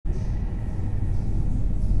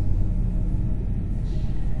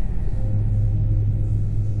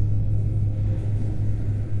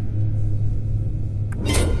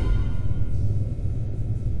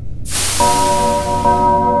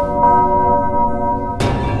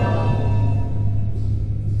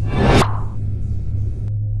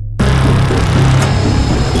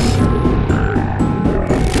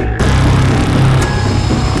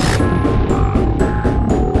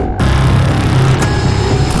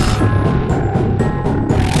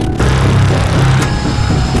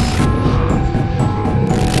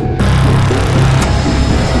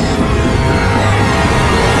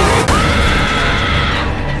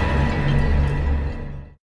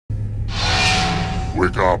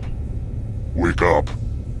Wake up. Wake up.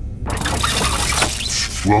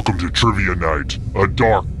 Welcome to Trivia Night, a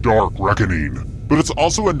dark, dark reckoning. But it's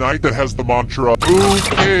also a night that has the mantra,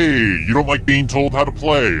 okay, you don't like being told how to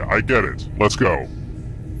play, I get it. Let's go.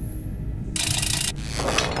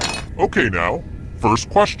 Okay now, first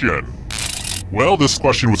question. Well, this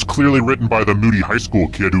question was clearly written by the moody high school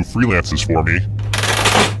kid who freelances for me.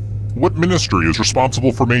 What ministry is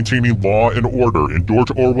responsible for maintaining law and order in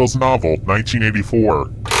George Orwell's novel, 1984?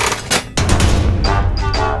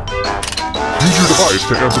 Use your device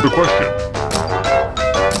to answer the question.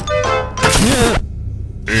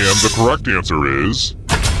 And the correct answer is...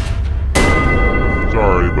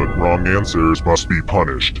 Sorry, but wrong answers must be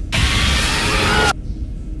punished.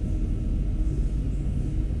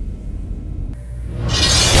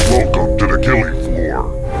 Welcome to the killing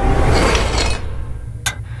floor.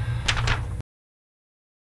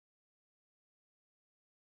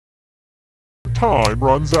 Time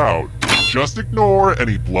runs out. Just ignore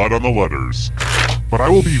any blood on the letters. But I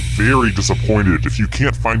will be very disappointed if you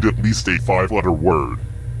can't find at least a 5-letter word.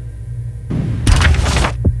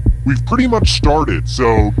 We've pretty much started,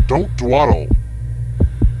 so don't dawdle.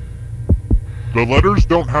 The letters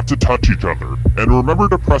don't have to touch each other, and remember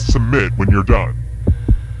to press submit when you're done.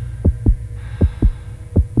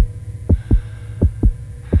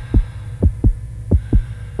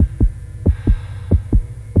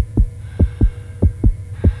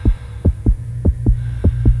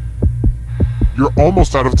 You're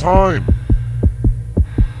almost out of time.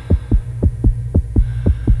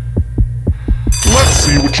 Let's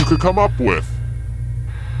see what you could come up with.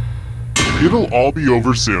 It'll all be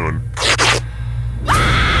over soon.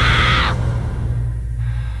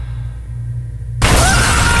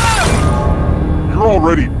 You're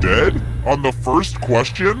already dead? On the first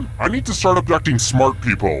question? I need to start abducting smart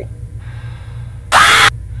people.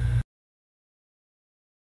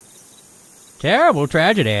 Terrible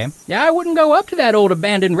tragedy. I wouldn't go up to that old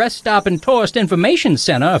abandoned rest stop and tourist information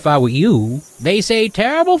center if I were you. They say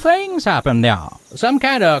terrible things happen there. Some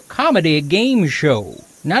kind of comedy game show.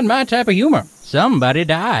 Not my type of humor. Somebody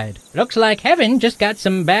died. Looks like heaven just got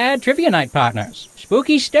some bad trivia night partners.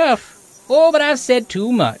 Spooky stuff. Oh, but I've said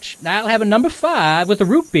too much. I'll have a number 5 with a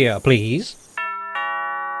root beer, please.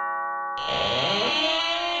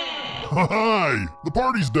 Hi! The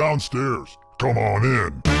party's downstairs. Come on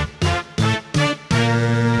in.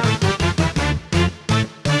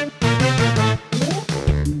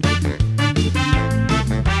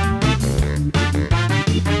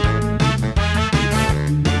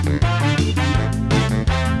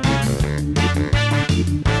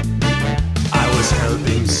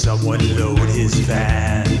 Someone load his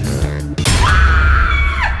van.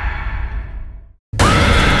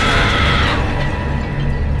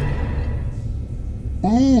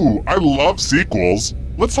 Ooh, I love sequels.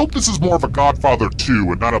 Let's hope this is more of a Godfather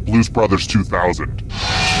 2 and not a Blues Brothers 2000.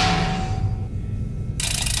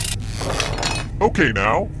 Okay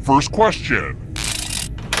now, first question.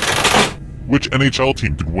 Which NHL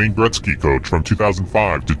team did Wayne Gretzky coach from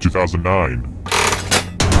 2005 to 2009?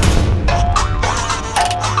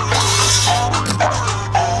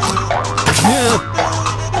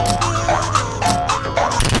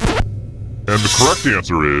 And the correct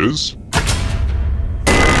answer is...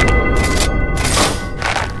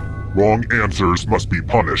 Wrong answers must be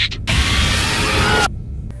punished.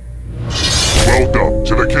 Welcome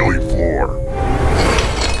to the killing floor.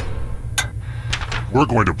 We're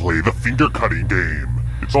going to play the finger-cutting game.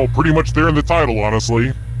 It's all pretty much there in the title,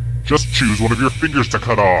 honestly. Just choose one of your fingers to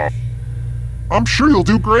cut off. I'm sure you'll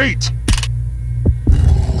do great.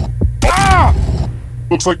 Ah!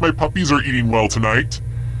 Looks like my puppies are eating well tonight.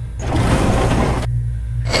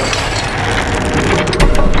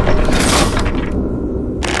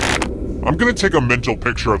 I'm gonna take a mental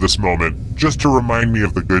picture of this moment, just to remind me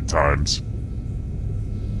of the good times.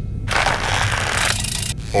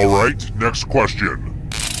 Alright, next question.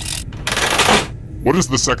 What is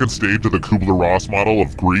the second stage of the Kubler-Ross model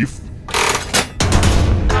of grief?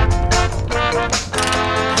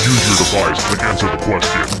 Use your device to answer the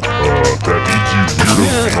question. That means you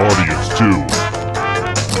weirdos in the audience too.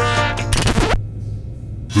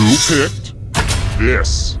 Who picked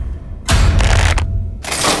this?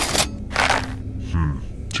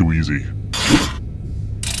 Too easy.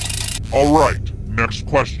 Alright, next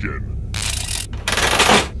question.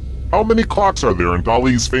 How many clocks are there in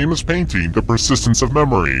Dali's famous painting, The Persistence of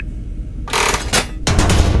Memory?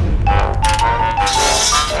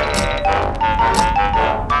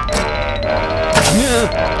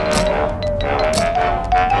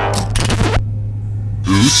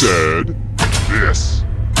 Who said this?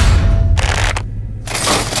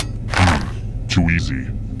 too easy.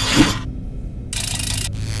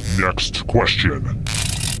 Next question.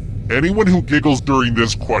 Anyone who giggles during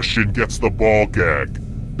this question gets the ball gag.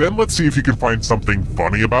 Then let's see if you can find something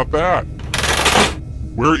funny about that.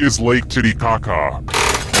 Where is Lake Titicaca?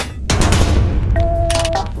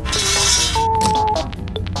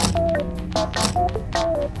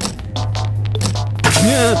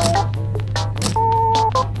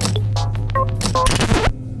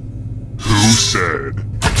 Who said?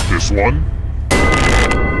 This one?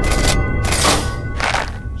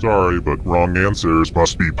 Sorry, but wrong answers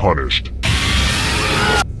must be punished.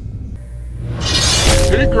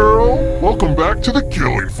 Hey girl, welcome back to the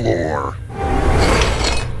killing floor.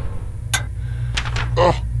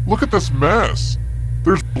 Ugh, look at this mess.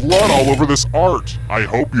 There's blood all over this art. I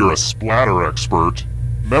hope you're a splatter expert.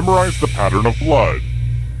 Memorize the pattern of blood.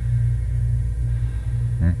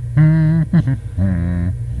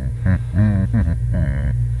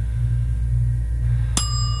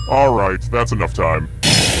 Alright, that's enough time.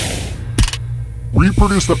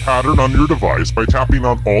 Reproduce the pattern on your device by tapping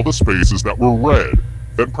on all the spaces that were red.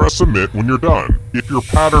 Then press submit when you're done. If your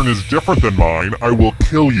pattern is different than mine, I will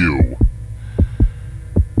kill you.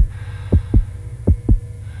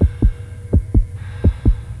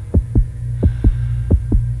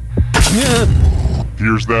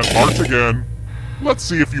 Here's that art again. Let's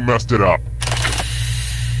see if you messed it up.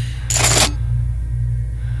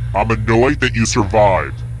 I'm annoyed that you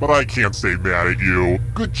survived, but I can't stay mad at you.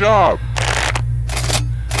 Good job!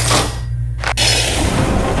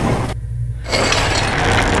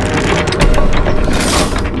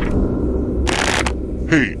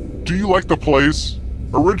 Hey, do you like the place?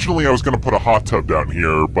 Originally I was gonna put a hot tub down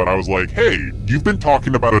here, but I was like, hey, you've been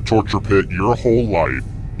talking about a torture pit your whole life.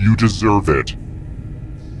 You deserve it.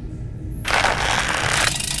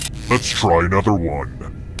 Let's try another one.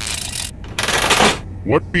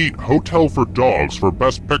 What beat Hotel for Dogs for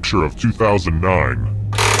Best Picture of 2009?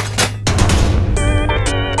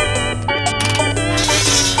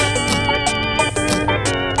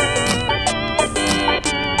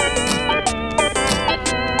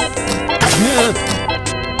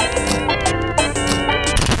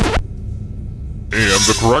 And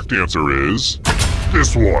the correct answer is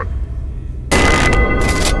this one.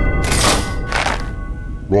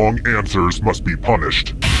 Wrong answers must be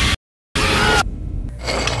punished.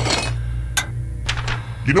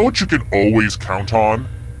 You know what you can always count on?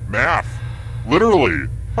 Math. Literally.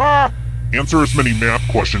 Ha! Answer as many math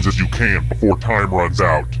questions as you can before time runs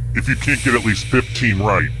out. If you can't get at least 15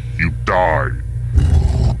 right, you die.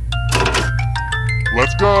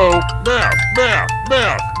 Let's go! Math! Math!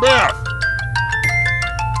 Math! Math!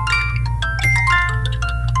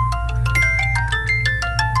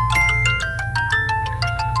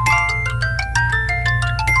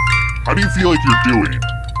 How do you feel like you're doing?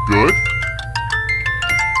 Good?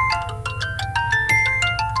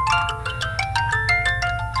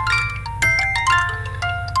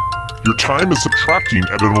 Your time is subtracting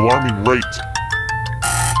at an alarming rate.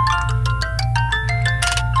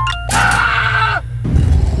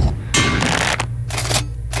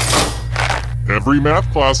 Every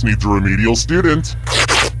math class needs a remedial student.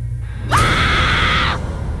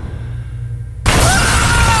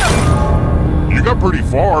 You got pretty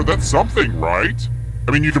far, that's something, right?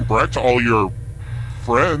 I mean, you can brag to all your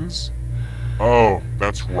friends. Oh,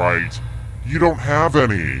 that's right. You don't have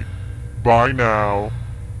any. Bye now.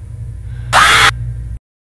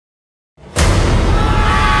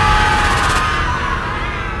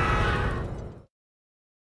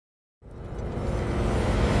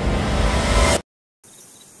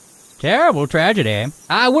 Terrible tragedy.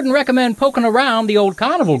 I wouldn't recommend poking around the old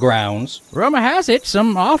carnival grounds. Rumor has it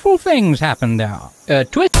some awful things happened there.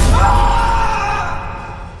 Twist.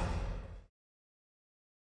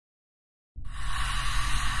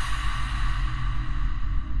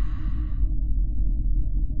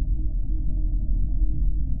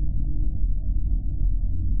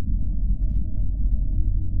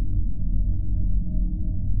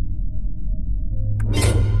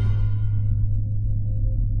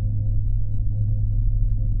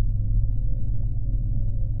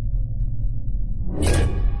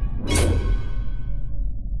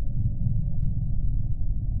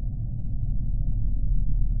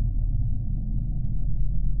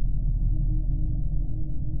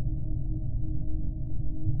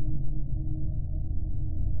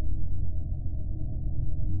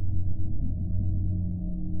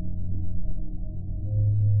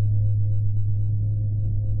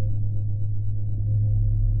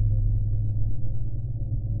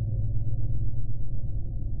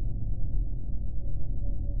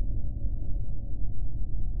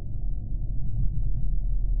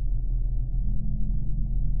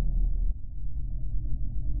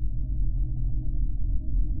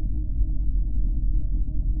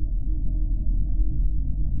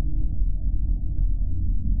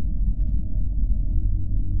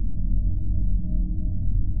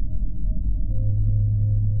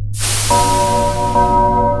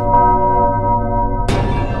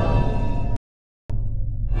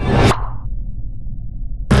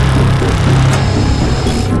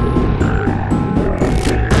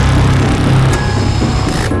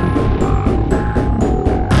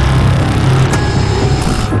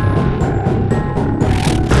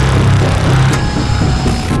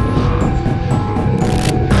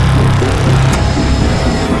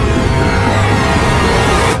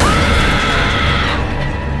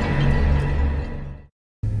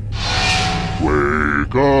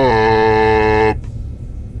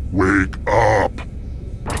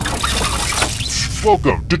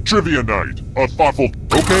 Welcome to Trivia Night, a thoughtful...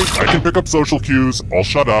 Okay, I can pick up social cues. I'll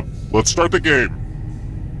shut up. Let's start the game.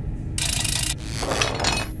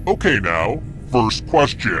 Okay now, first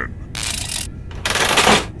question.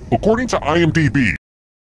 According to IMDb,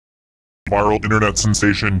 viral internet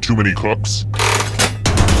sensation Too Many Cooks,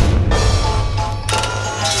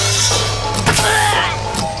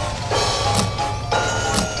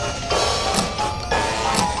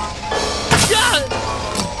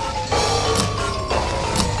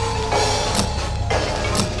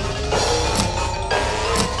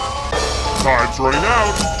 time's running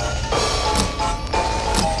out.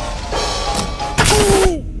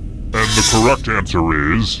 And the correct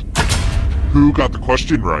answer is... Who got the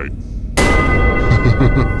question right?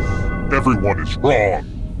 Everyone is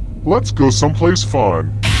wrong. Let's go someplace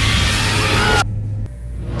fun.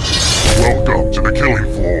 Welcome to the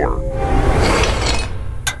killing floor.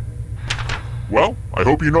 Well, I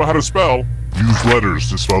hope you know how to spell. Use letters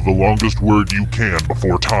to spell the longest word you can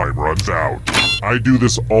before time runs out. I do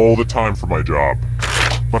this all the time for my job.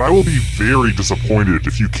 But I will be very disappointed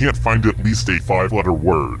if you can't find at least a 5-letter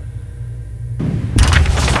word.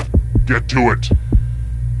 Get to it!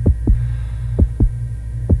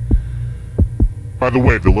 By the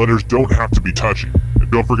way, the letters don't have to be touchy,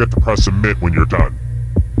 and don't forget to press submit when you're done.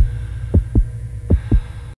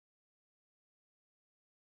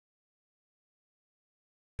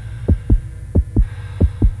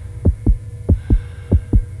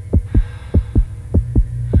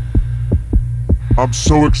 I'm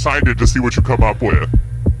so excited to see what you come up with.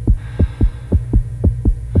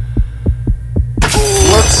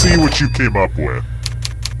 Let's see what you came up with.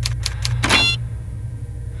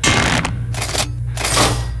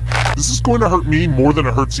 This is going to hurt me more than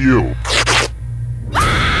it hurts you.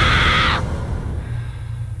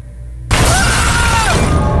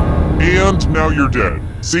 And now you're dead.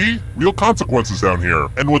 See? Real consequences down here.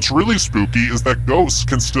 And what's really spooky is that ghosts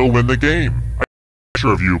can still win the game. I'm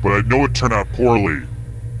sure of you, but I know it turned out poorly.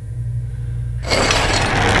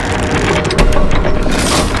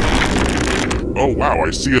 Oh wow, I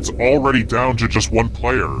see it's already down to just one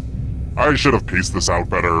player. I should have paced this out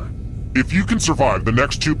better. If you can survive the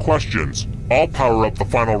next 2 questions, I'll power up the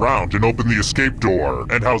final round and open the escape door.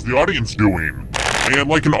 And how's the audience doing? And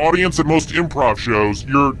like an audience at most improv shows,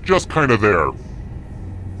 you're just kinda there.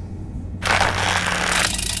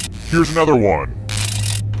 Here's another one.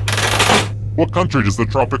 What country does the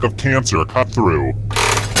Tropic of Cancer cut through?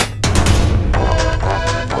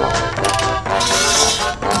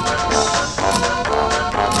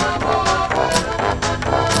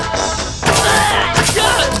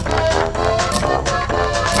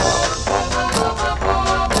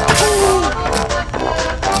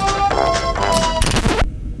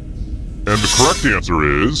 And the correct answer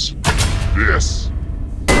is... this.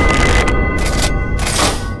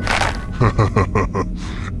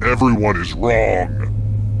 Everyone is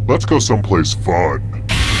wrong. Let's go someplace fun.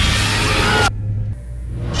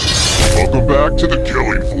 Welcome back to the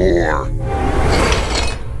killing floor.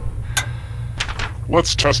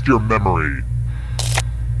 Let's test your memory.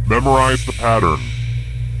 Memorize the pattern.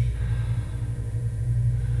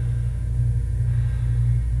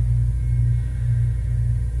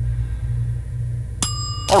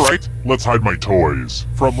 Alright, let's hide my toys.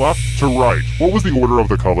 From left to right, what was the order of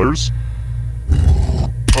the colors?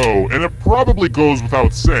 Oh, and it probably goes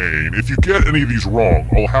without saying, if you get any of these wrong,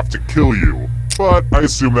 I'll have to kill you. But I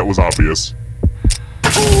assume that was obvious.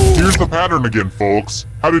 Here's the pattern again, folks.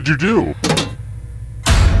 How did you do?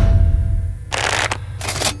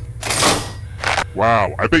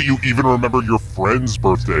 Wow, I bet you even remember your friends'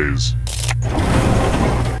 birthdays.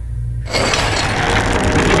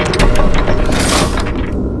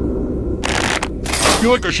 I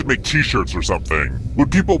feel like I should make t-shirts or something. Would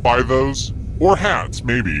people buy those? Or hats,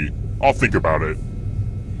 maybe. I'll think about it.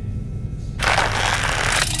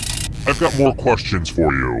 I've got more questions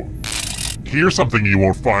for you. Here's something you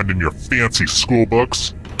won't find in your fancy school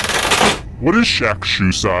books. What is Shaq's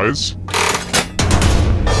shoe size?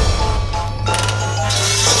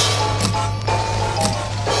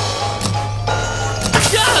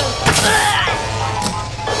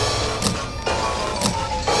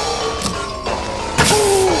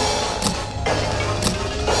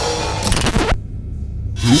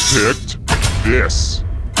 Who picked this?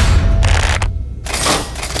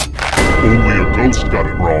 Only a ghost got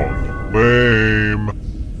it wrong. Lame.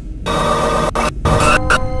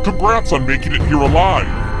 Congrats on making it here alive.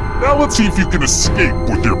 Now let's see if you can escape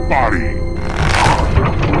with your body.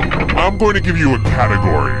 I'm going to give you a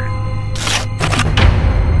category.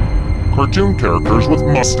 Cartoon characters with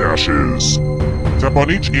mustaches. Tap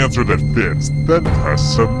on each answer that fits, then press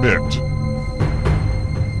submit.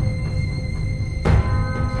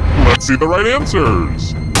 can't see the right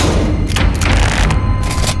answers.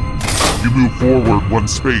 You move forward 1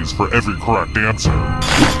 space for every correct answer.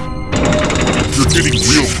 You're getting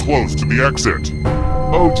real close to the exit.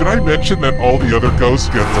 Oh, did I mention that all the other ghosts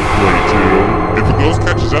get to play too? If a ghost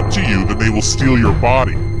catches up to you, then they will steal your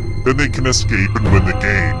body. Then they can escape and win the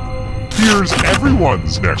game. Here's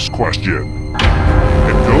everyone's next question.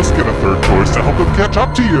 And ghosts get a third choice to help them catch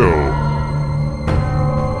up to you.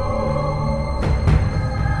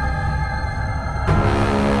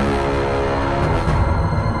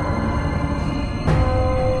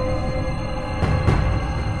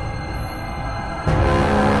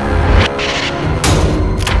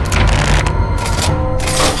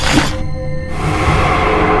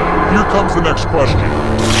 Here comes the next question.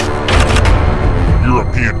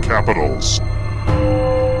 European capitals.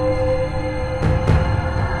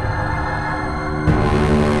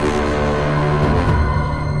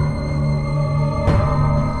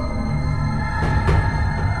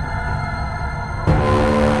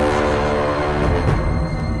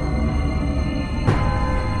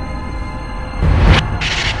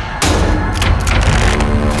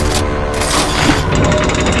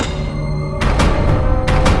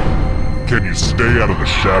 Can you stay out of the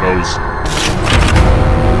shadows?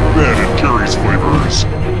 Ben and Jerry's flavors.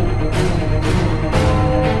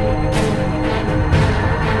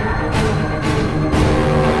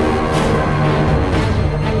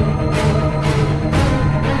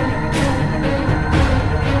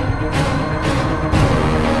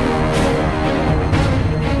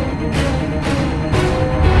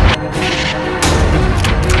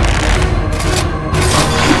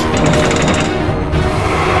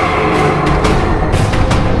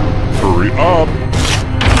 Hurry up!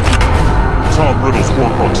 Tom Riddle's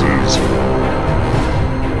Horcruxes.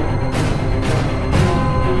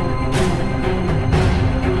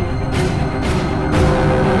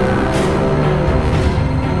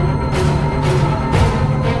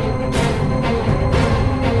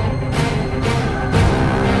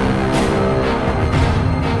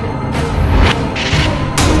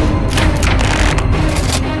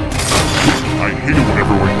 I hate it when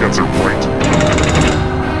everyone gets it right.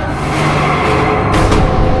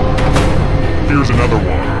 Here's another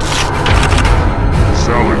one.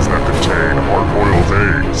 Salads that contain hard-boiled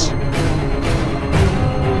eggs.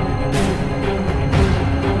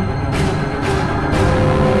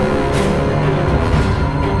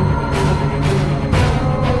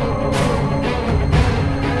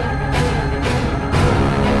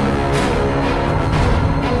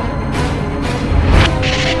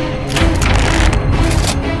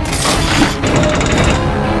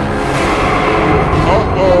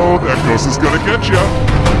 Uh-oh, that ghost is gonna get ya!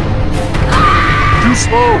 Too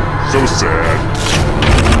slow! So sad.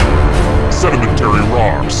 Sedimentary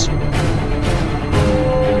rocks.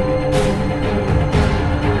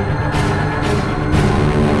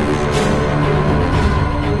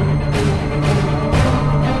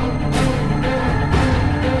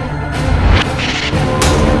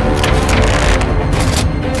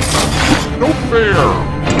 No fair!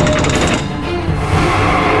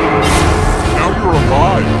 Now you're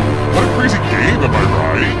alive! What a crazy game, am I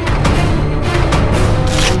right?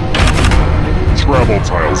 Travel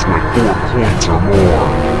tiles with 4 points or more.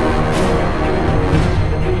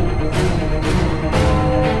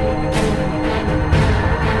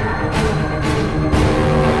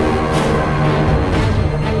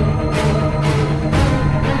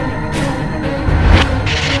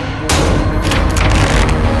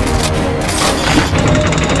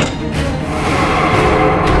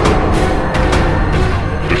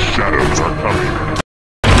 The shadows are coming.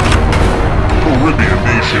 Caribbean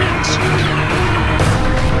nations.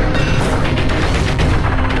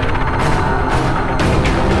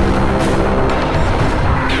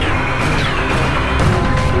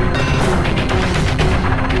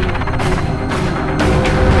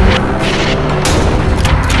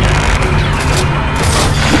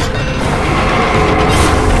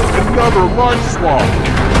 Another life swap!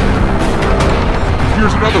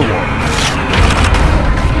 Here's another one.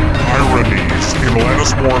 Ironies in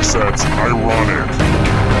Alanis Morissette's Ironic.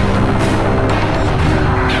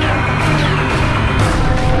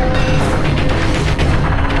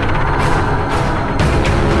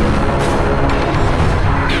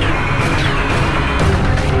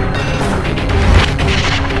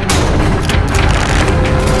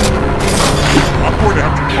 I'm going to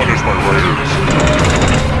have to punish my writers.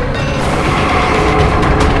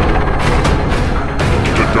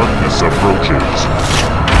 The darkness approaches.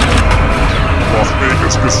 Las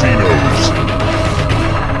Vegas casinos.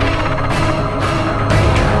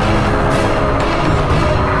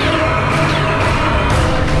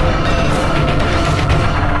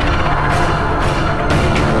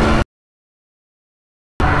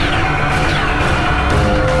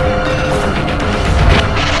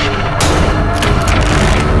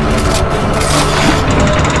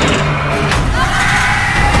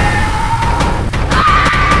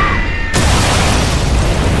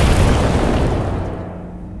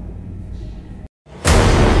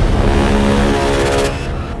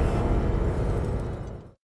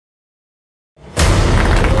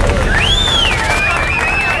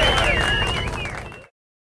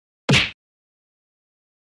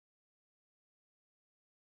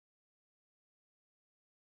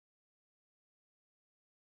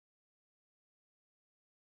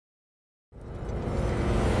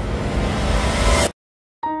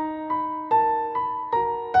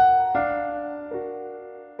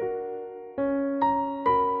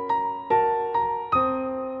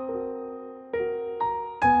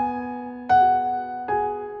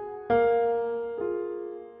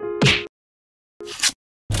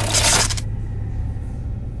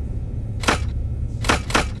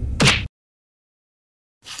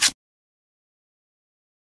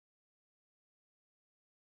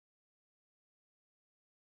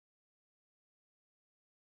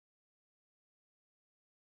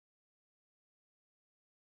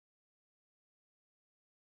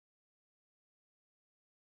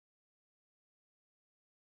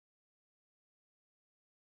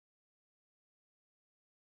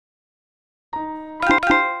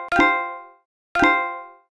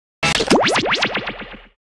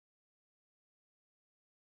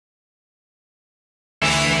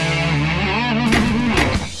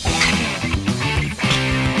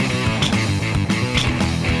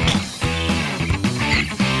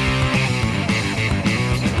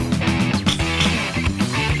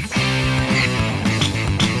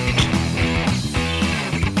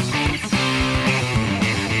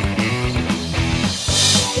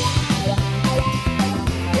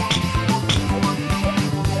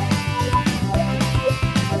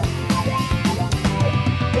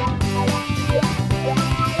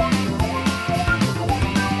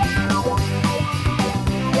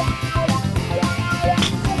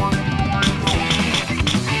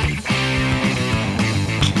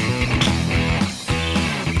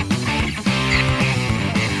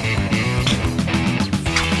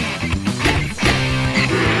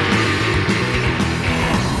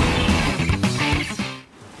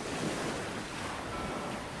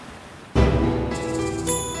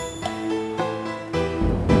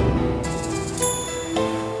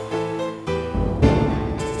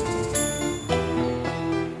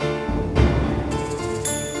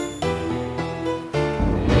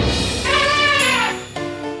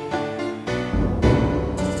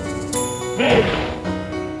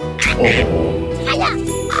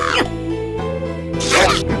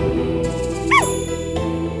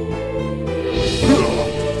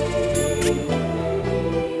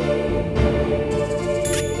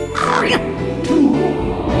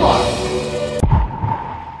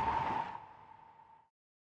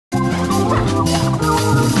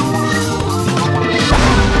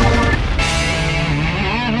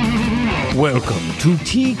 Welcome to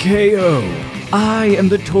TKO. I am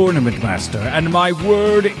the Tournament Master, and my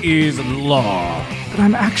word is law. But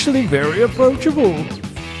I'm actually very approachable.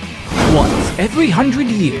 Once every 100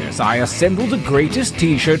 years, I assemble the greatest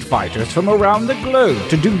T-shirt fighters from around the globe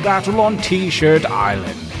to do battle on T-Shirt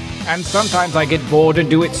Island. And sometimes I get bored and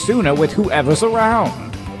do it sooner with whoever's around.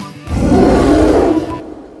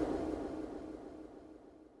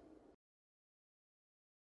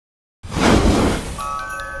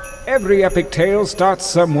 Every epic tale starts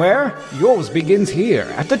somewhere. Yours begins here,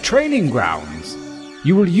 at the training grounds.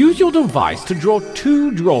 You will use your device to draw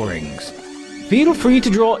 2 drawings. Feel free to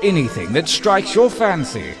draw anything that strikes your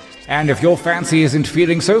fancy. And if your fancy isn't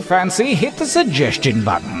feeling so fancy, hit the suggestion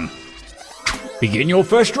button. Begin your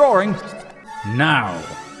first drawing now.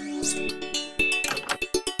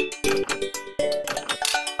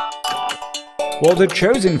 While the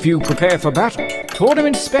chosen few prepare for battle,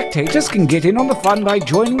 tournament spectators can get in on the fun by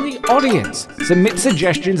joining the audience, submit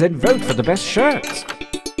suggestions, and vote for the best shirts.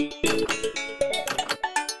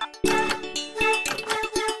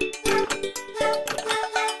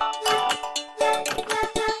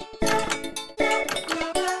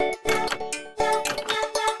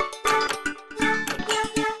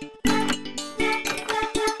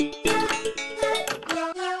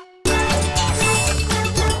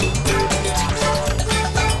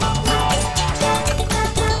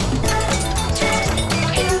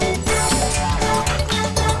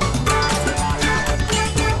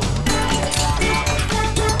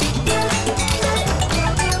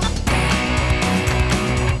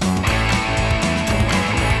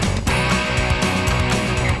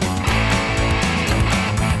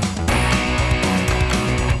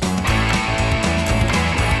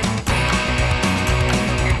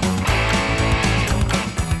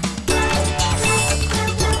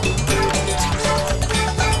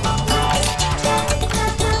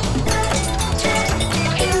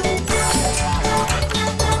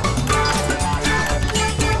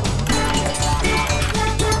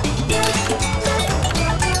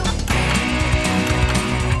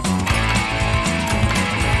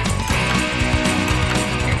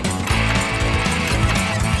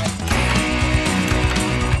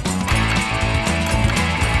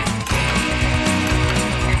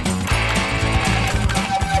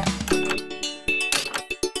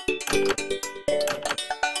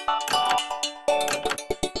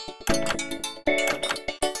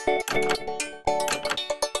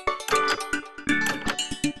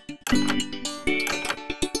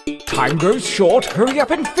 Time grows short, hurry up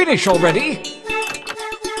and finish already!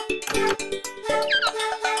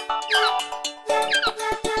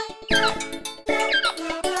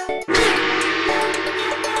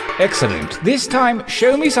 Excellent. This time,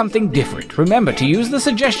 show me something different. Remember to use the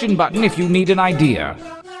suggestion button if you need an idea.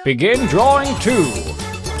 Begin drawing 2.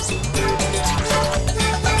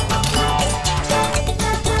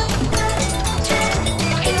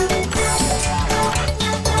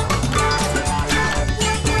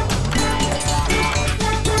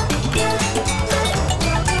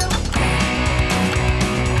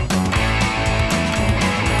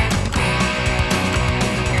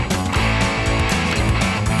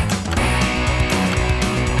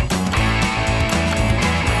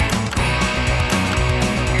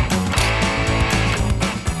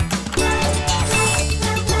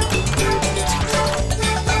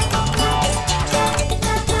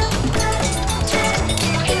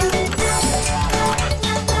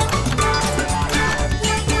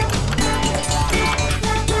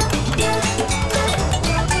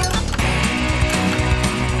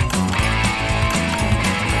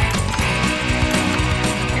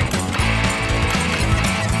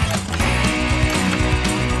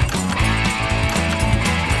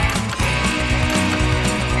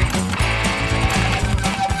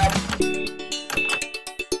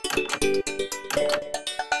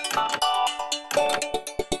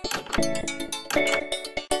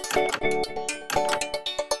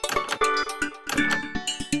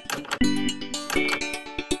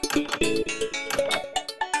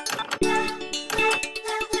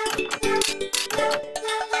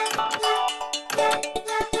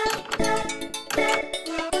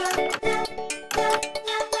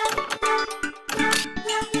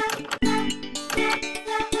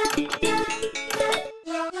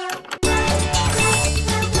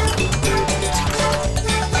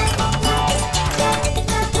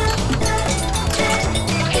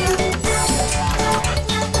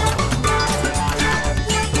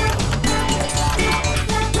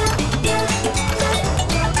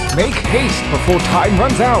 haste before time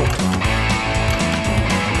runs out.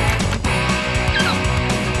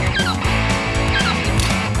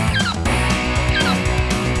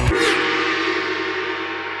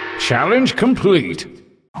 Challenge complete.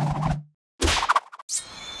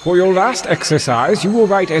 For your last exercise, you will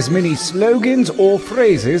write as many slogans or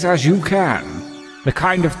phrases as you can. The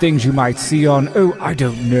kind of things you might see on, oh, I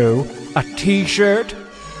don't know, a t-shirt.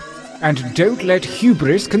 And don't let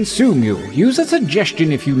hubris consume you. Use a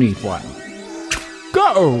suggestion if you need one.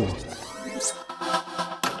 Go!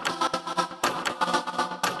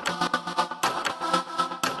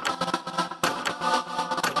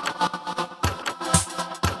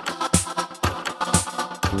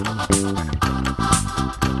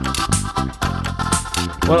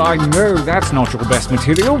 Well, I know that's not your best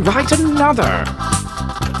material. Write another!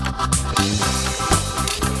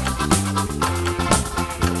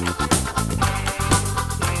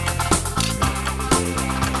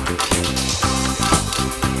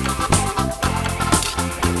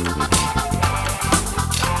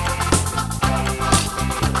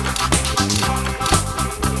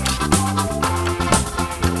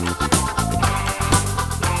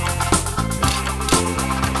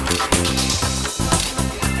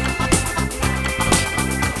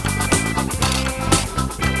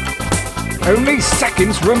 Only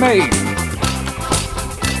seconds remain.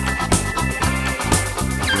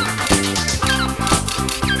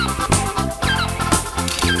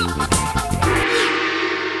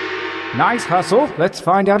 Nice hustle. Let's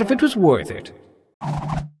find out if it was worth it.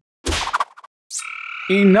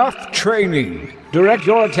 Enough training. Direct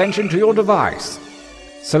your attention to your device.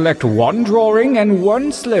 Select one drawing and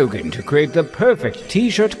one slogan to create the perfect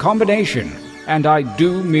t-shirt combination. And I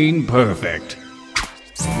do mean perfect.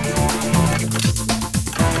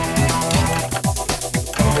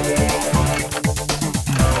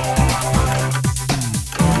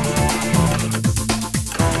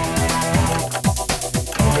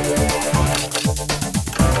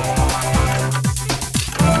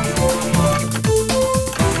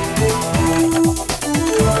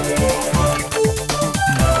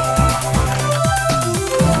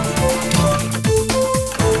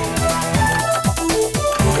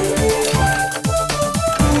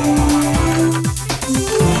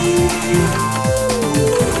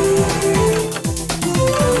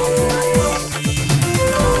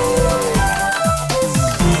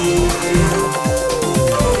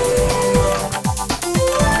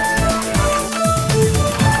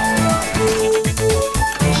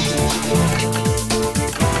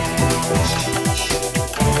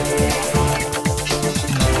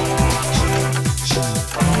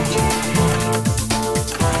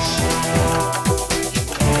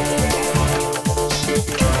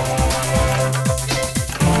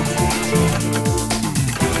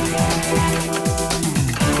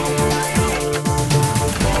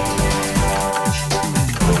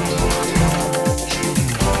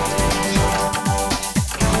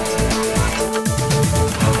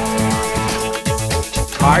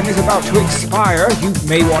 Time is about to expire. You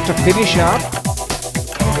may want to finish up.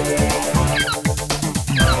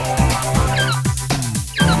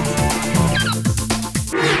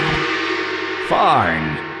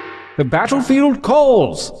 Fine. The battlefield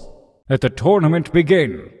calls. Let the tournament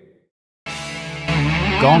begin.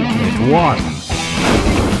 Gauntlet 1.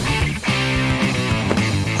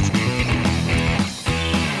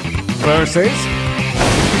 Versus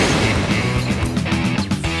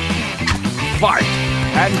fight.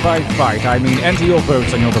 And by fight, I mean enter your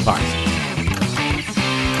votes on your device.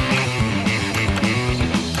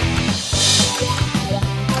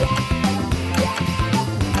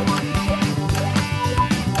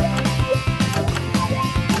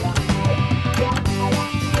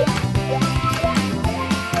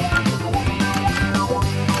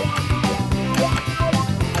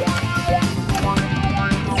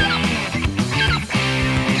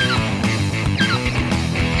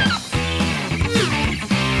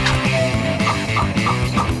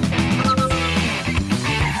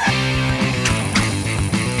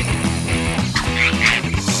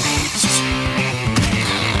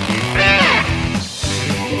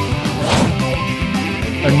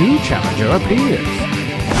 A new challenger appears.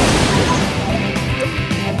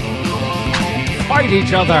 Fight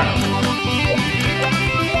each other!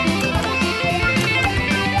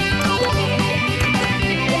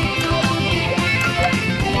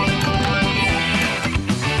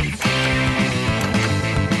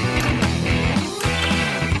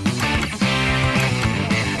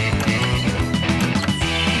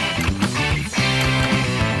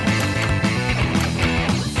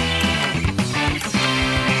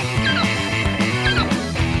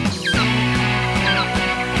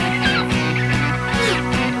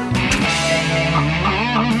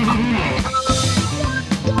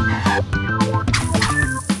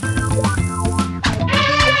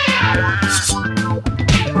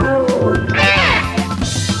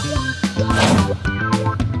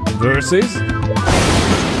 forces.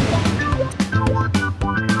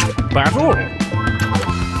 Battle.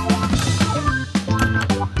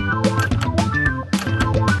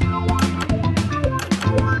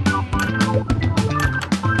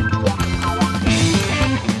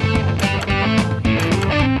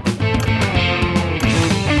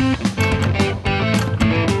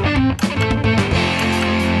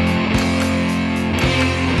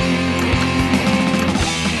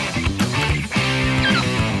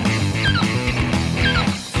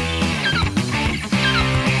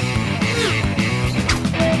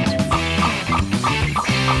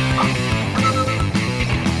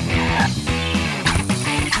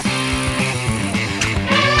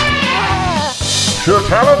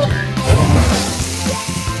 Fatality!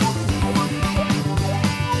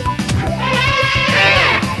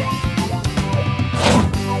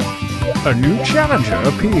 A new challenger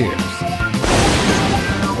appears.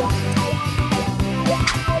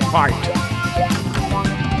 Fight.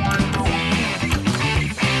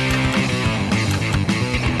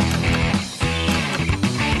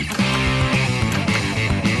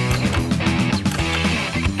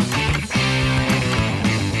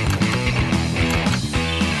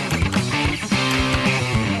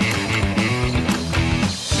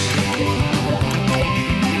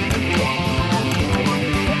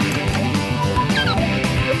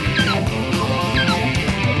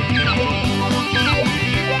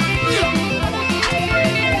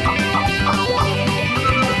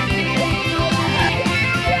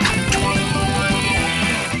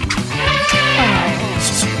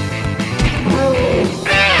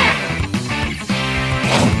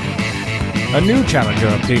 A new challenger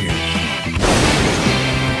appears.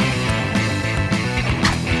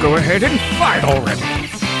 Go ahead and fight already!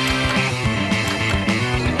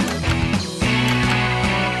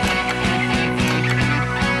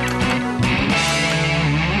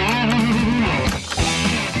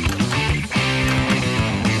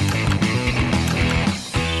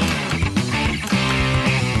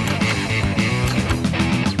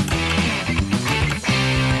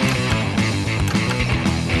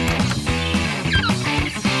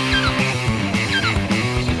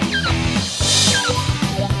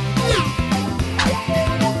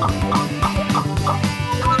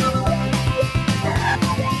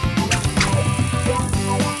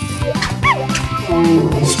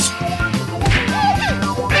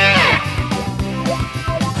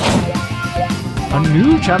 A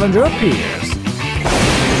new challenger appears.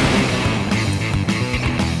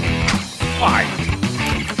 Fight!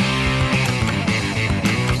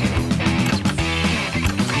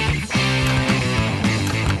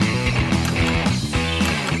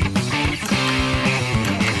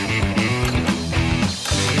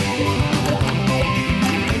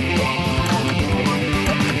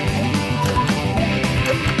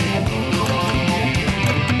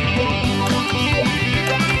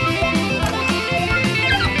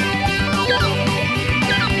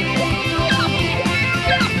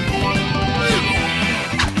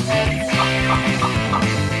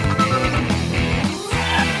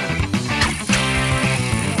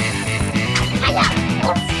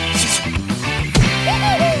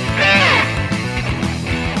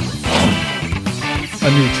 A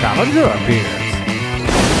new challenger appears.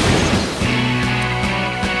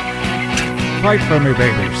 Fight for me,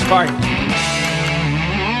 babies, fight!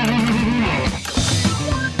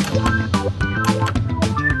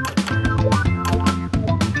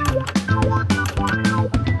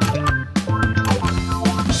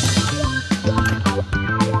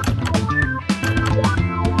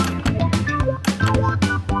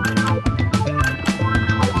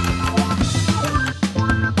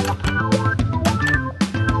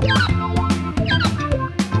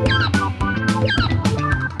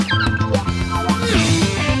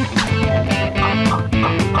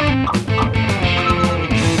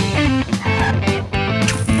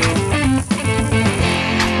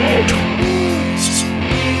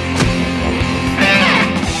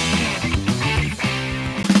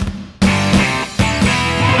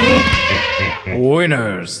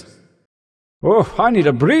 Winners! Oh, I need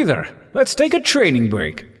a breather. Let's take a training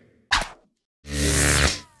break.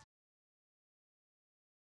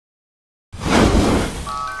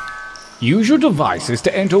 Use your devices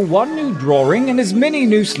to enter one new drawing and as many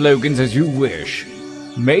new slogans as you wish.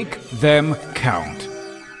 Make them count.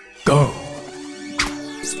 Go!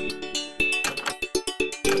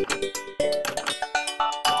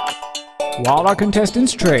 While our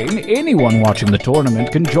contestants train, anyone watching the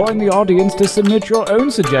tournament can join the audience to submit your own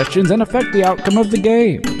suggestions and affect the outcome of the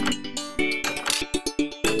game.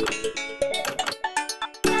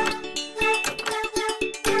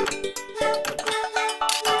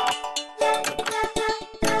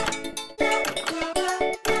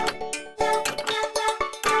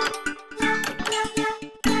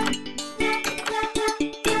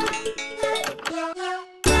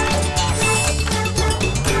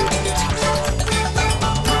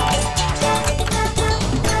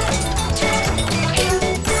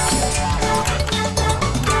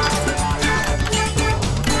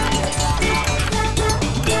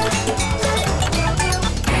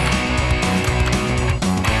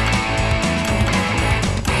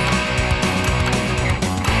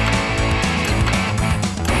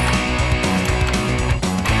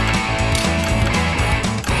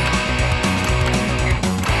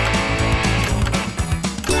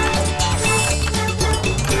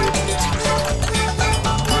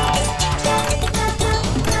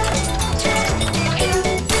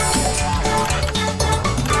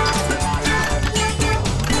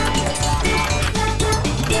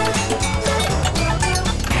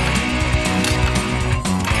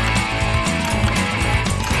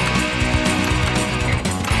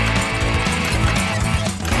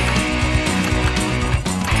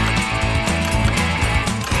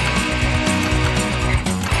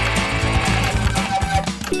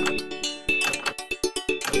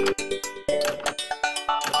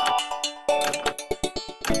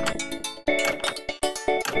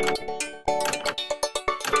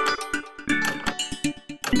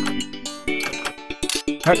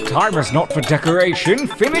 That time is not for decoration.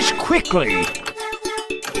 Finish quickly!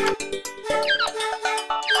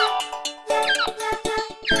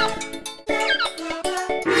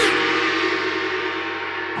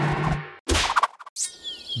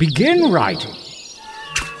 Begin writing.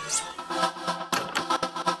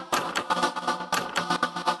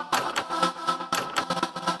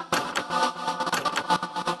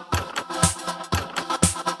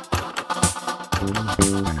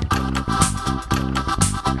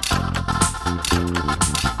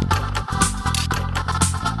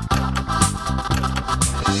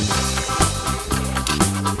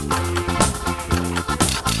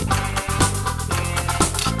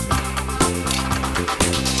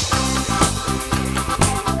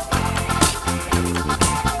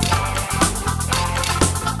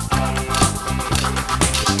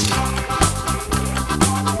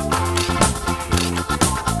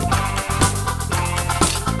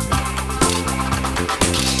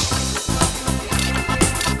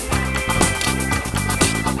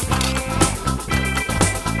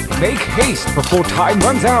 Make haste before time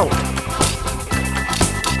runs out!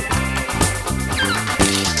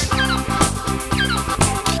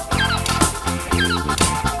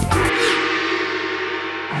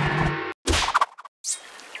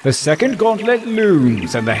 The second gauntlet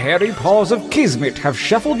looms, and the hairy paws of Kismet have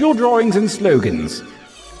shuffled your drawings and slogans.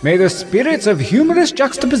 May the spirits of humorous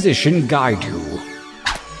juxtaposition guide you.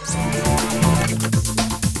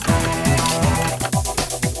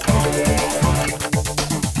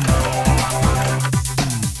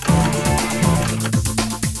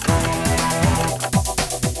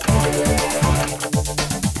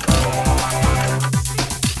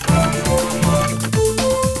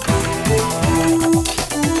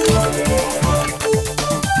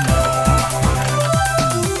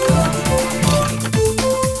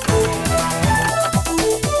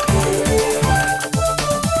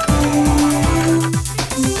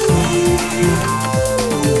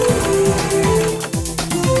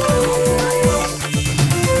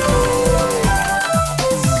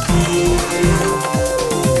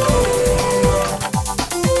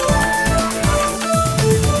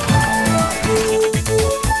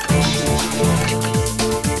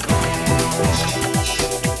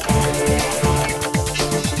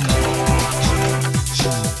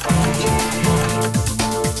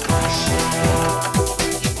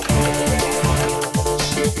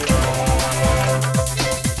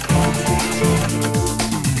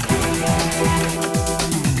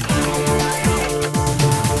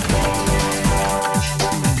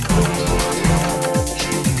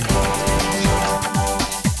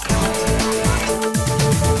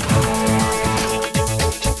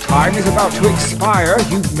 Time is about to expire.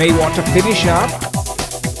 You may want to finish up.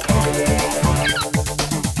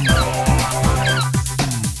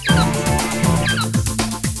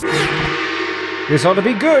 This ought to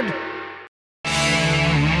be good.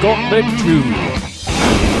 Gauntlet 2.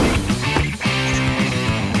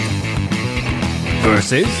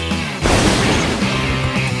 Versus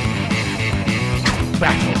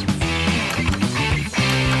Battle.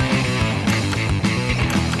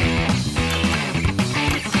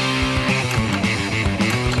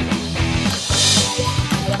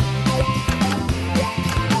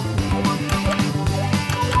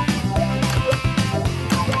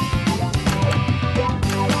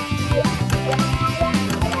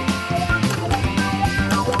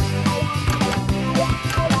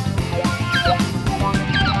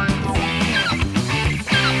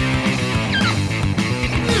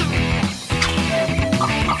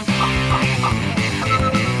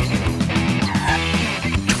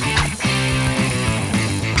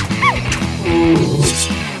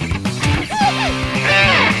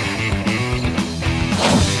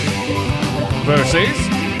 Versus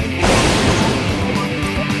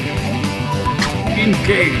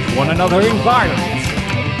engage one another in violence.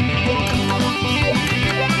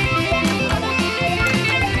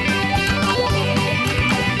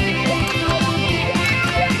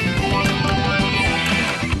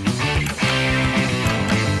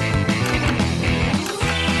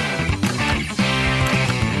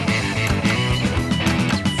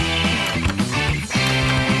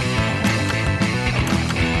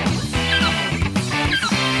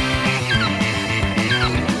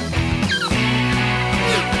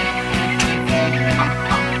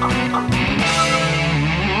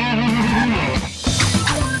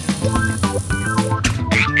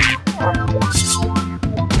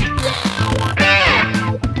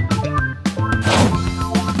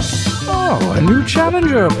 A new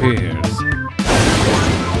challenger appears.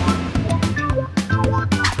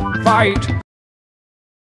 Fight!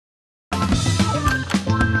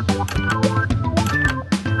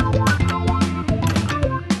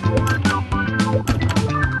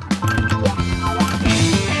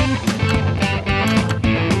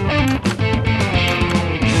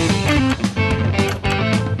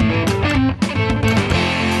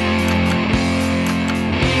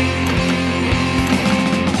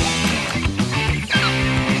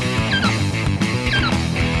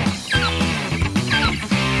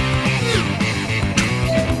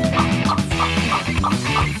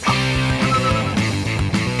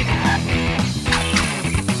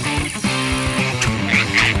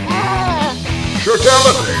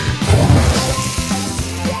 Fatality!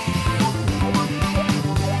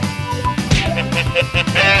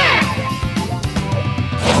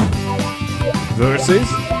 Versus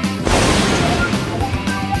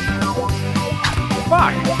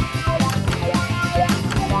Fight!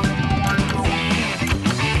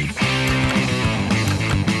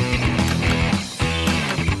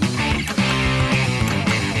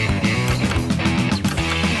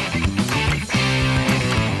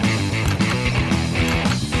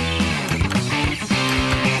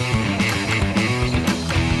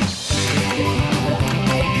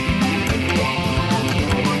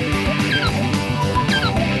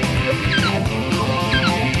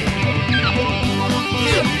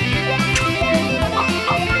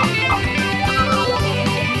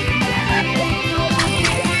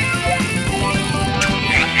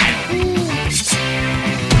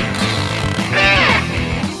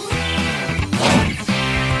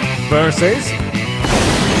 Versus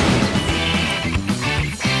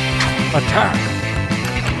Attack!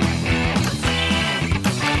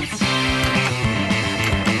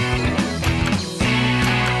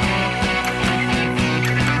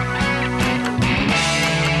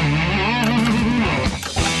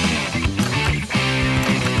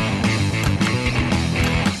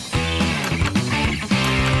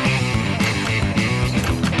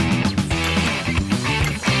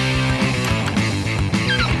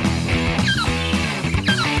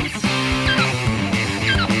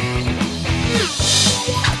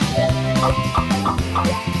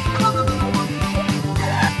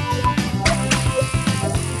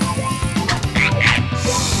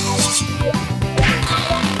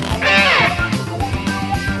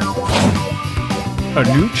 A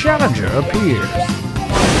new challenger appears.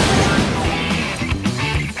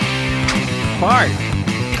 Fight!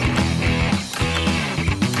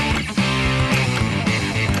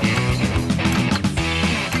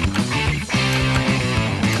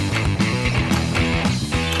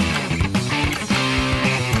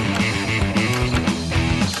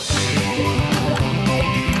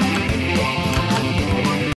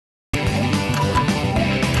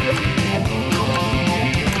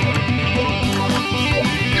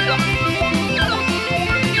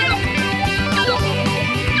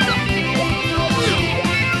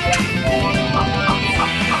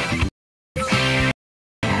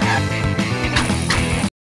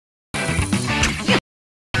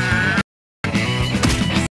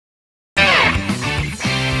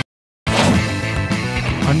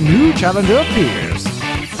 A new challenger appears.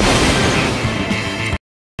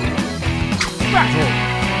 Battle!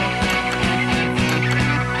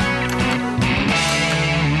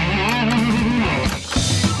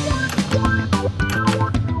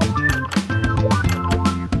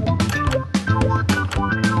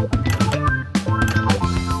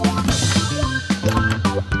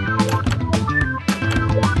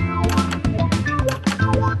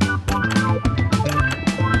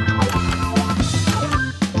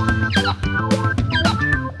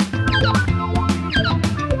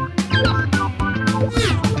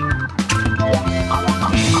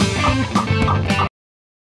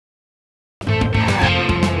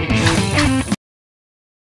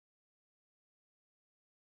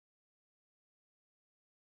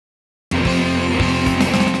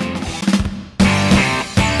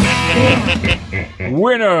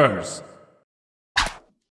 Winners!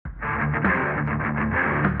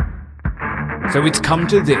 So it's come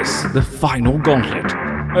to this, the final gauntlet.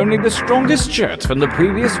 Only the strongest shirts from the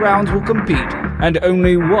previous rounds will compete, and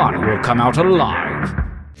only one will come out alive.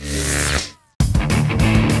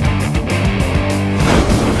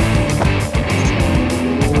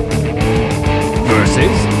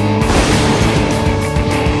 Versus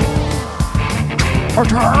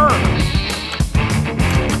Attack!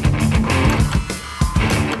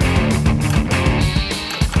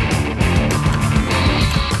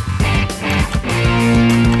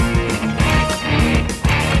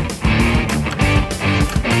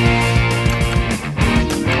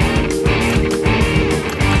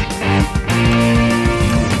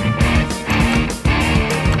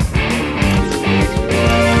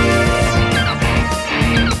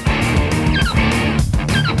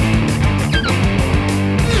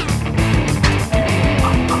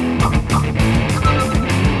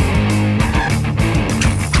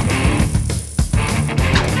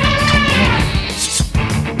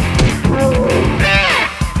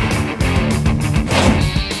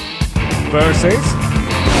 Versus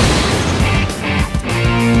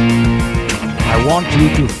I want you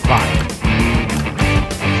to fight.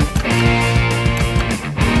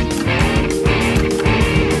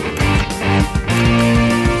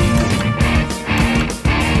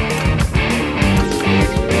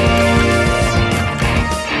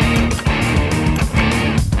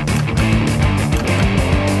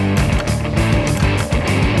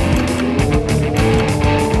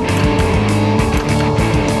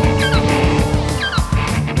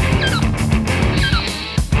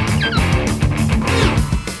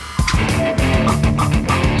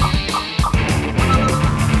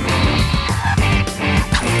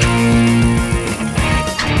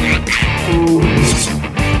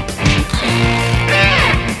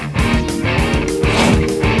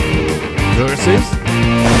 forces.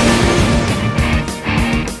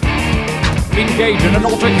 Engage in an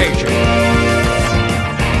altercation.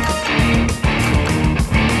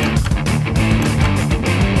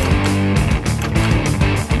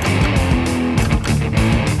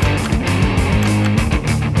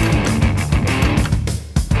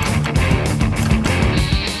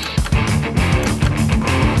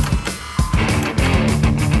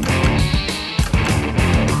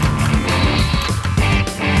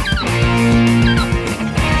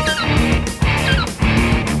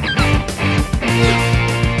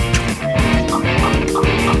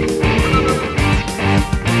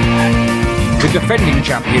 The defending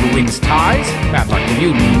champion wins ties. Bad luck to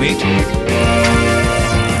you, new mate.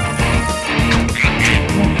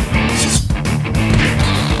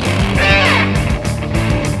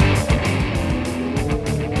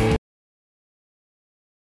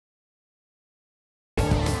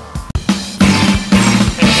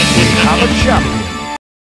 We have a champion.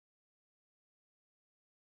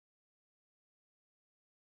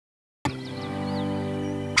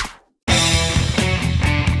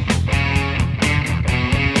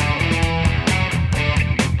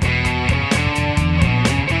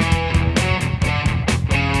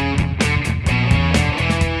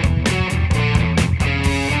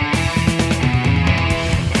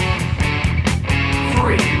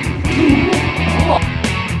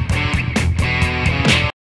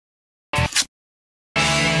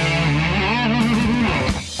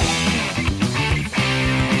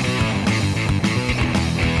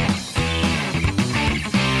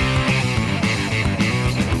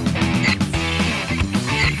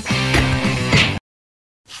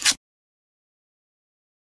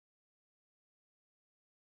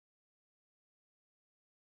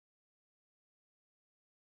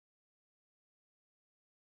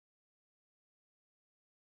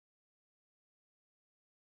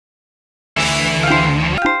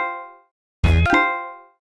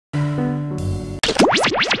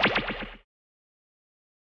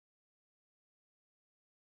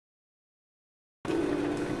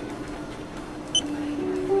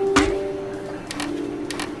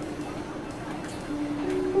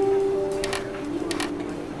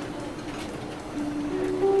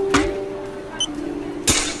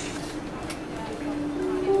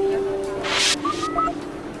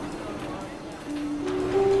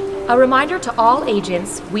 A reminder to all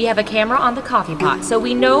agents, we have a camera on the coffee pot, so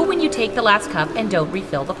we know when you take the last cup and don't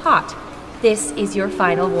refill the pot. This is your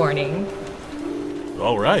final warning.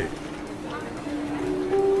 All right.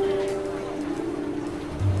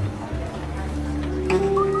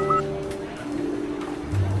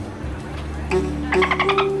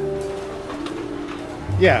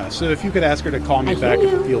 Yeah, so if you could ask her to call me back at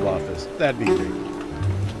the field office, that'd be great.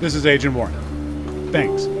 This is Agent Warren.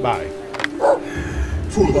 Thanks. Bye.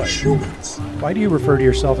 Foolish humans. Why do you refer to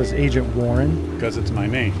yourself as Agent Warren? Because it's my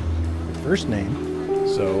name. Your first name?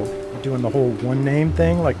 So, You doing the whole one name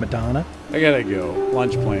thing like Madonna? I gotta go.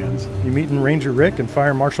 Lunch plans. You meeting Ranger Rick and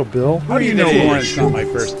Fire Marshal Bill? How do you know Warren's not my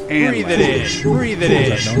first and Breathe last it in. Breathe it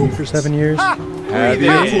in. I've known you for 7 years. Have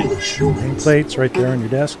you? Foolish humans. Nameplate's right there on your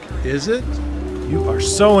desk. Is it? You are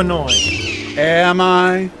so annoying. Am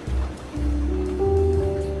I?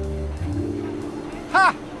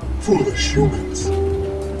 Foolish humans.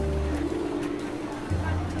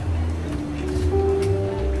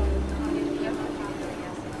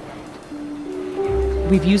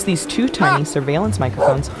 We've used these two tiny surveillance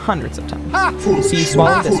microphones hundreds of times. Foolish So you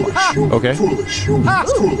swallow this one. Okay. Foolish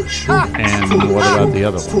humans. Foolish humans. And what about the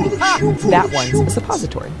other one? Foolish humans. That one's a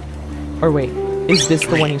suppository. Or wait, is this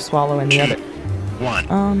the one you swallow and the other?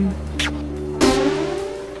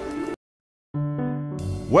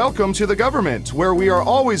 Welcome to the government, where we are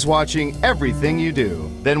always watching everything you do.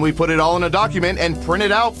 Then we put it all in a document and print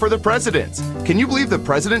it out for the president. Can you believe the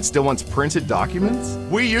president still wants printed documents?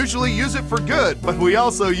 We usually use it for good, but we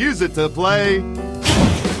also use it to play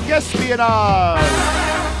espionage.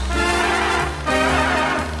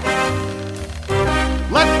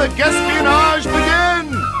 Let the espionage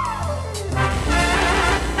begin!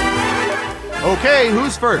 Okay,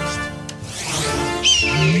 who's first?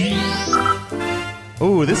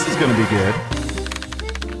 Ooh, this is gonna be good.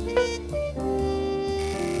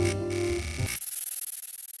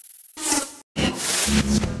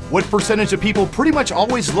 What percentage of people pretty much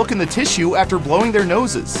always look in the tissue after blowing their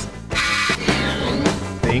noses?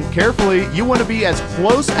 Think carefully. You want to be as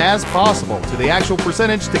close as possible to the actual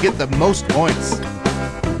percentage to get the most points.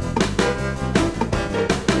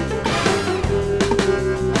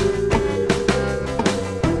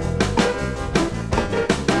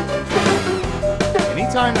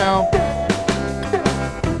 Anytime now.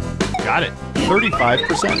 Got it.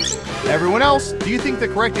 35%. Everyone else, do you think the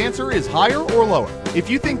correct answer is higher or lower? If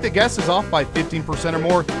you think the guess is off by 15% or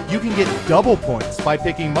more, you can get double points by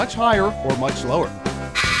picking much higher or much lower.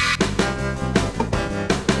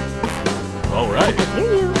 All right. I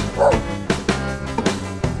hear you.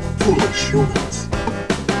 Foolish humans.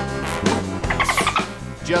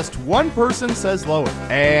 Just one person says lower.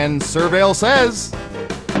 And Surveil says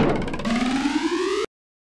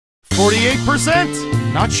 48%.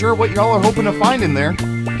 Not sure what y'all are hoping to find in there.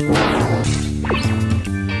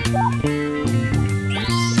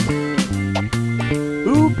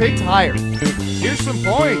 Who picked higher? Here's some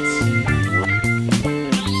points.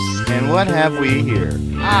 And what have we here?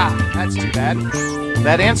 Ah, that's too bad.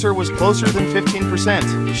 That answer was closer than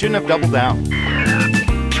 15%. Shouldn't have doubled down.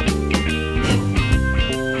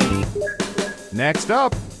 Next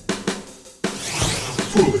up.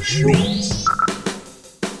 Foolish humans.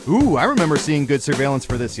 Ooh, I remember seeing good surveillance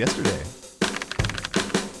for this yesterday.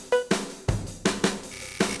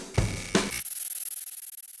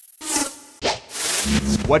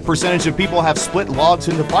 What percentage of people have split logs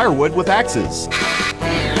into firewood with axes?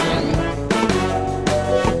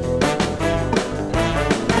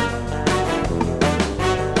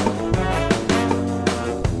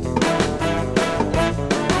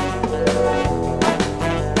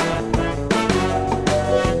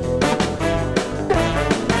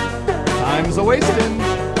 Time's a-wasting.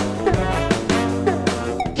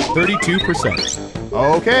 32%.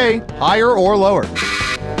 Okay, higher or lower?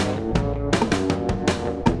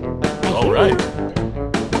 All right.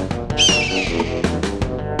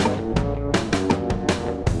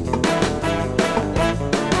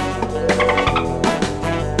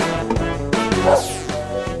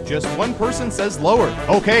 Just one person says lower.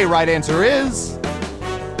 Okay, right answer is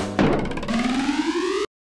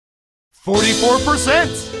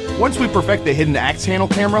 44%. Once we perfect the hidden axe handle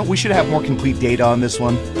camera, we should have more complete data on this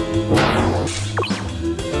one.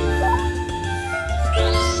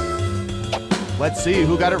 Let's see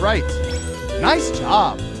who got it right. Nice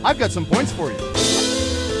job. I've got some points for you.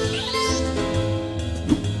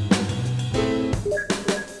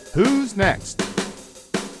 Who's next?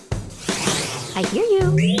 I hear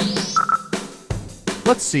you.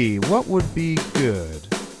 Let's see, what would be good?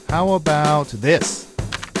 How about this?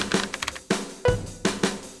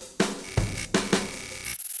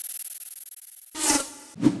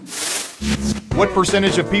 What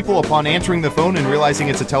percentage of people, upon answering the phone and realizing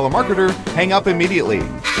it's a telemarketer, hang up immediately?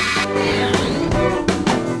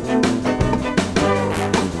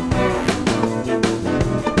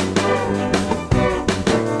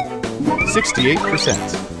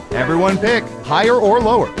 %. Everyone pick higher or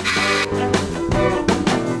lower.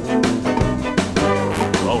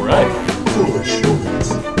 All right. Foolish humans.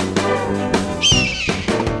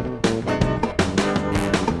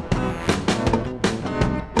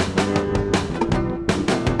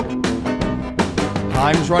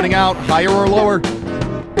 Time's running out. Higher or lower?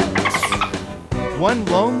 One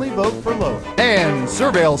lonely vote for lower. And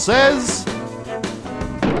Surveil says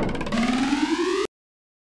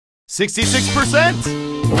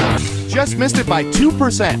 66%. Just missed it by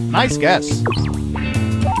 2%. Nice guess.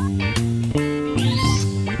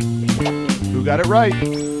 Who got it right?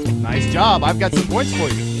 Nice job. I've got some points for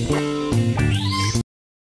you.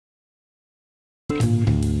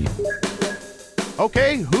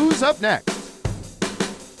 Okay, who's up next?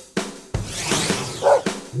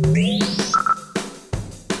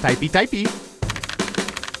 Typey, typey.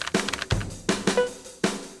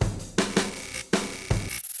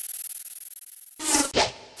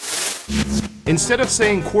 Instead of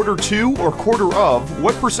saying quarter to or quarter of,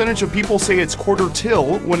 what percentage of people say it's quarter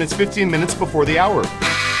till when it's 15 minutes before the hour?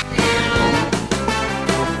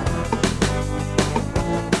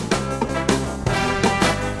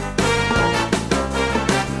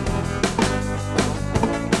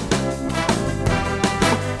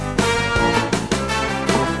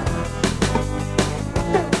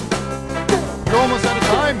 You're almost out of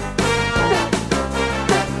time.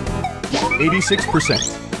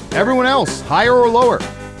 86%. Everyone else, higher or lower?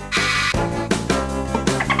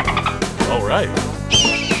 All right.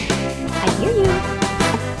 I hear you.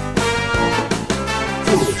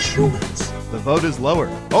 Foolish humans. The vote is lower.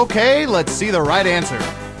 Okay, let's see the right answer.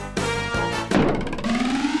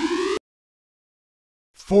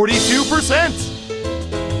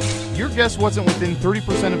 42%! Your guess wasn't within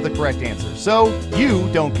 30% of the correct answer, so you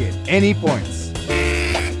don't get any points.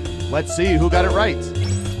 Let's see who got it right.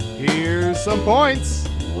 Here's some points.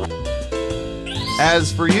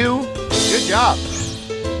 As for you, good job.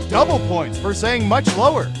 Double points for saying much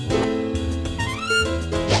lower.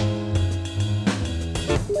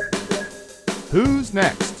 Who's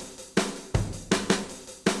next?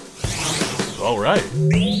 All right.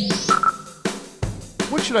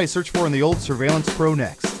 What should I search for in the old Surveillance Pro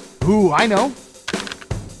next? Ooh, I know.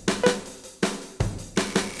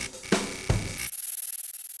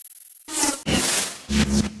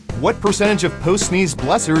 What percentage of post-sneeze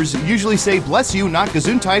blessers usually say bless you, not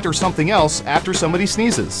gesundheit or something else after somebody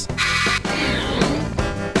sneezes?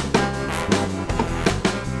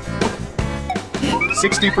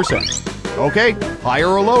 %60. Okay, higher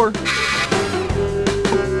or lower?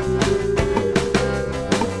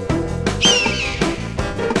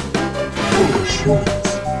 Full assurance.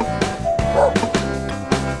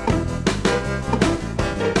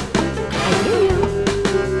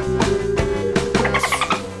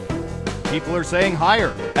 People are saying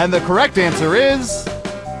higher. And the correct answer is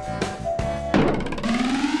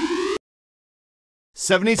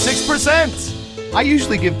 76%. I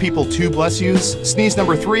usually give people 2 bless yous. Sneeze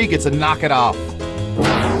number 3 gets a knock it off.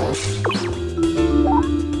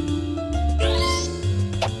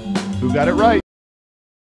 Who got it right?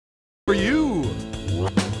 For you.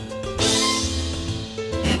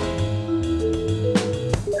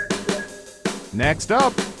 Next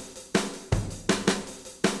up.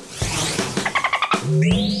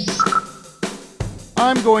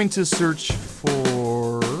 I'm going to search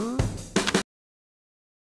for...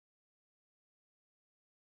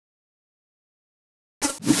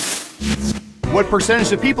 What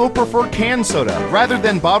percentage of people prefer canned soda rather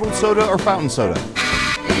than bottled soda or fountain soda?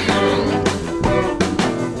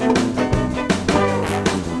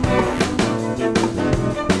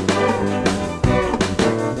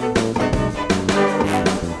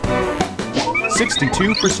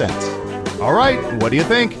 %62%. All right, what do you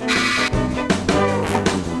think?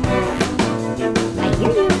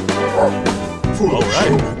 Full All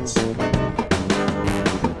right. assurance.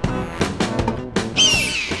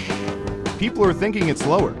 People are thinking it's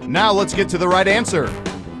lower. Now let's get to the right answer.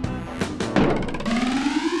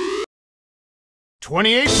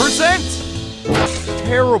 28%!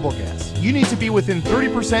 Terrible guess. You need to be within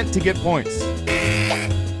 30% to get points.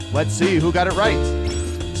 Let's see who got it right.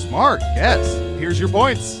 Smart guess. Here's your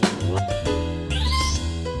points.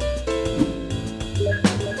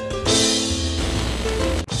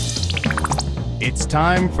 It's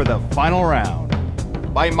time for the final round.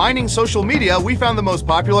 By mining social media, we found the most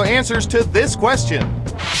popular answers to this question.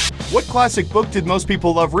 What classic book did most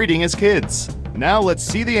people love reading as kids? Now let's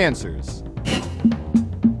see the answers.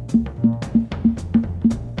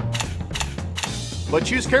 But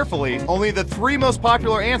choose carefully. Only the 3 most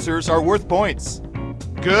popular answers are worth points.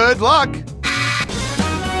 Good luck!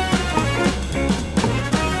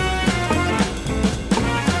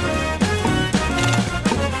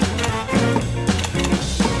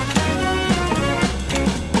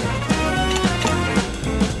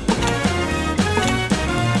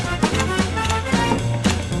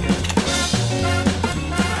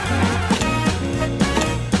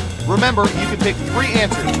 Remember, you can pick 3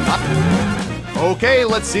 answers. Okay,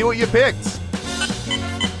 let's see what you picked.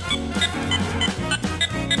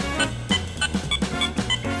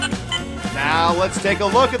 Now let's take a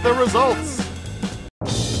look at the results.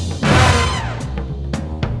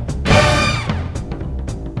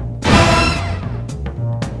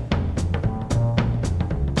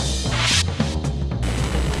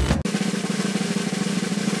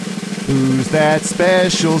 Who's that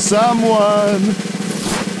special someone?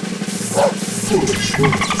 Full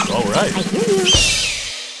assurance. All right.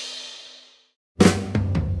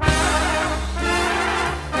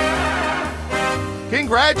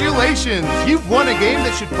 Congratulations! You've won a game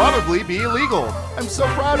that should probably be illegal. I'm so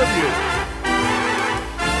proud of you.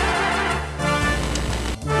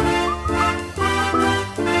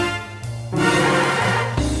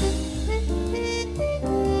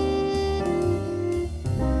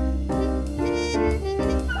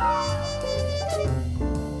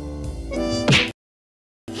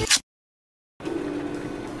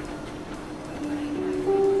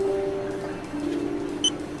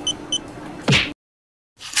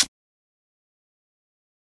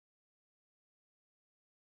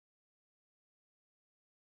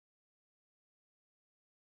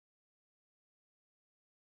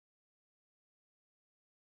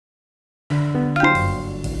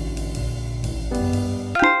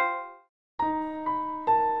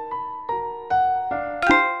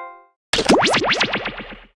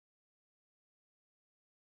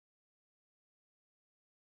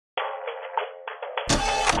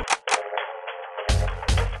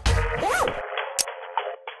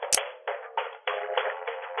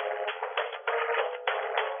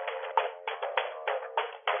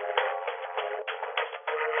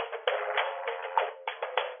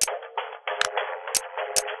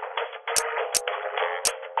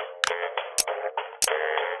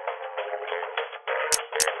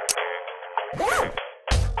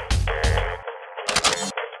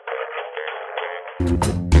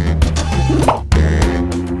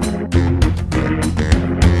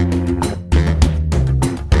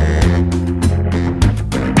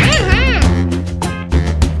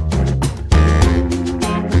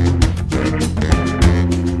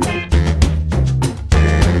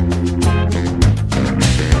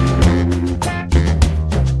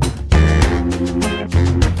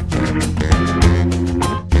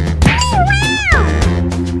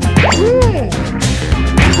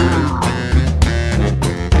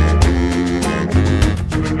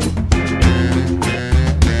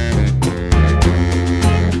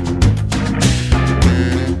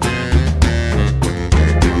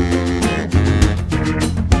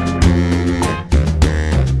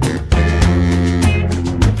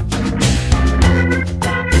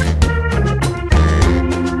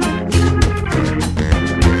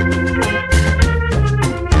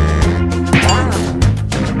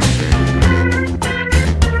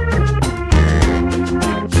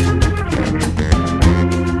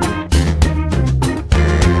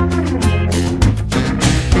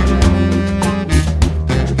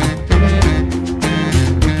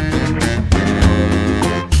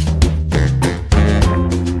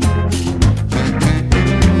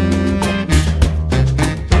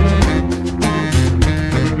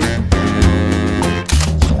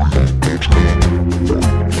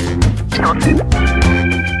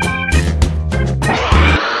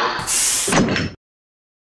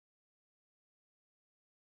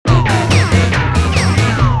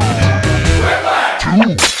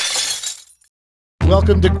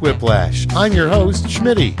 Welcome to Quiplash. I'm your host,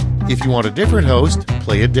 Schmitty. If you want a different host,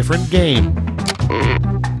 play a different game.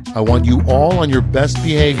 I want you all on your best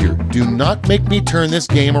behavior. Do not make me turn this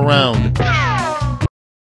game around.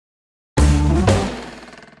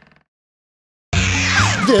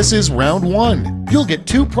 This is round 1. You'll get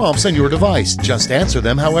 2 prompts on your device. Just answer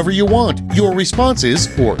them however you want. Your responses,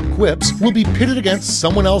 or quips, will be pitted against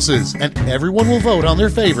someone else's, and everyone will vote on their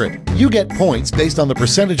favorite. You get points based on the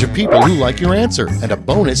percentage of people who like your answer, and a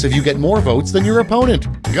bonus if you get more votes than your opponent.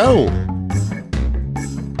 Go!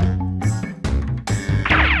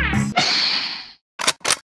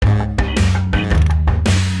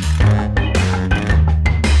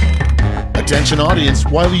 Attention audience,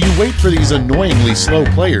 while you wait for these annoyingly slow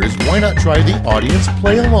players, why not try the audience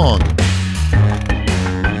play along?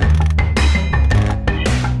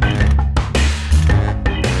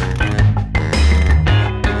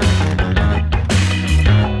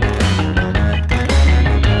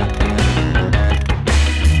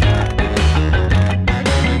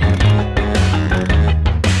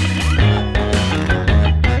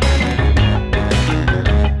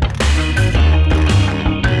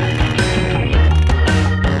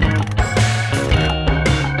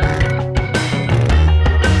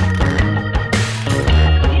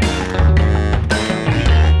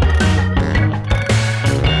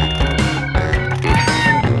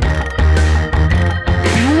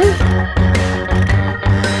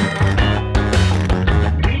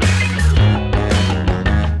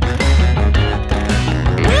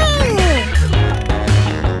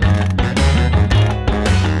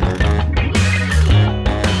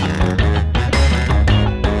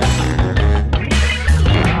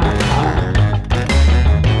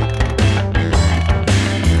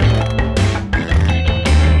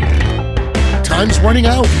 Time's running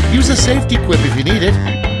out. Use a safety quip if you need it.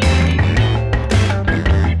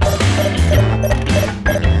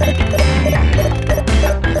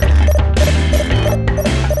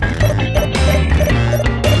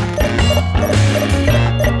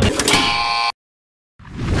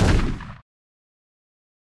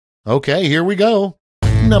 Okay, here we go.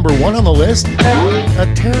 Number 1 on the list,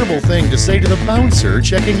 a terrible thing to say to the bouncer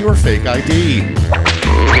checking your fake ID.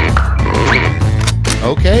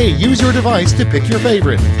 Okay, use your device to pick your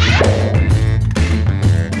favorite.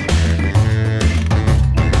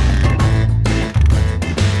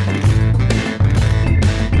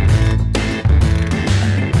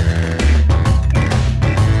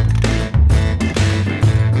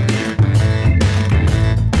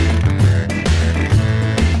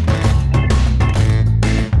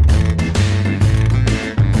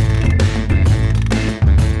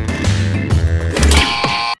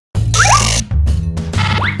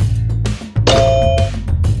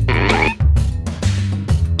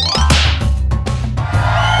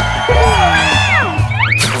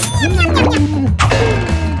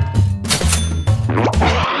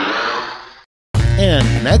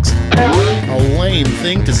 And next, a lame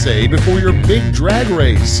thing to say before your big drag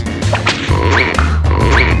race.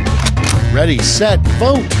 Ready, set,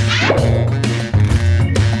 vote!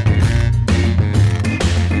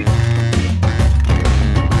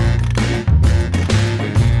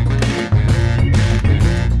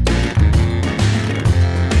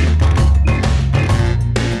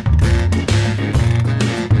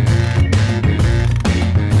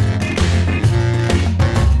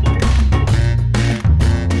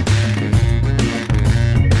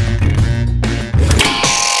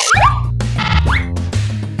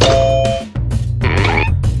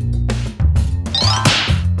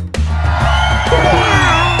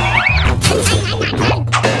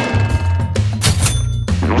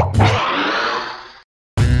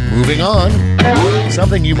 Moving on.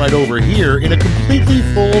 Something you might overhear in a completely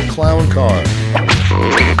full clown car.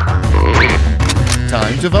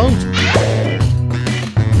 Time to vote.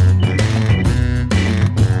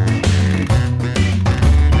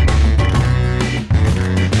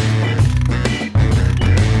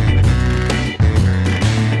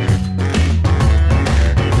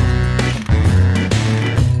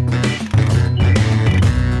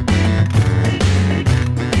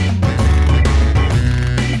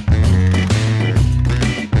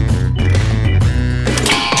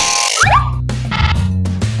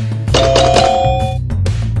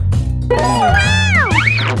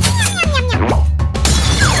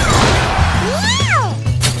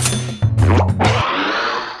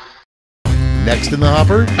 Next in the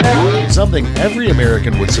hopper, something every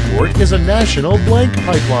American would support is a national blank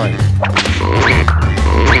pipeline.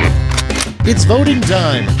 It's voting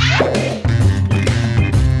time.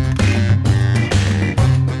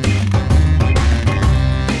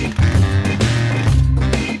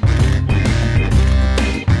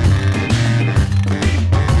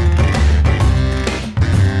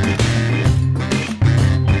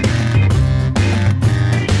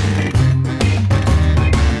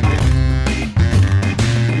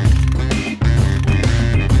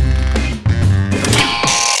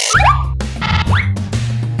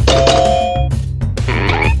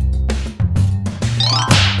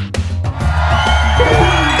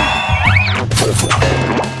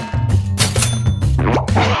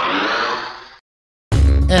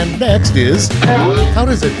 And next is, how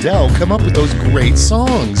does Adele come up with those great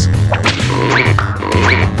songs?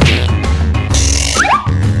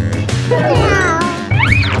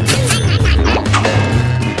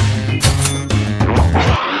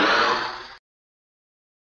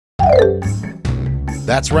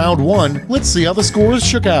 That's round one. Let's see how the scores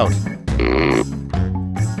shook out.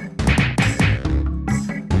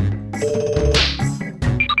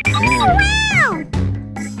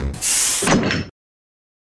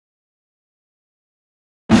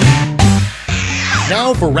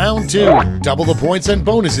 Now for round two. Double the points and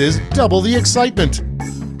bonuses, double the excitement.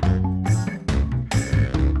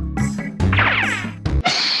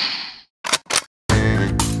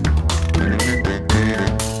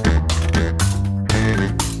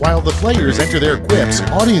 While the players enter their quips,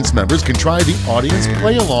 audience members can try the audience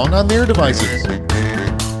play-along on their devices.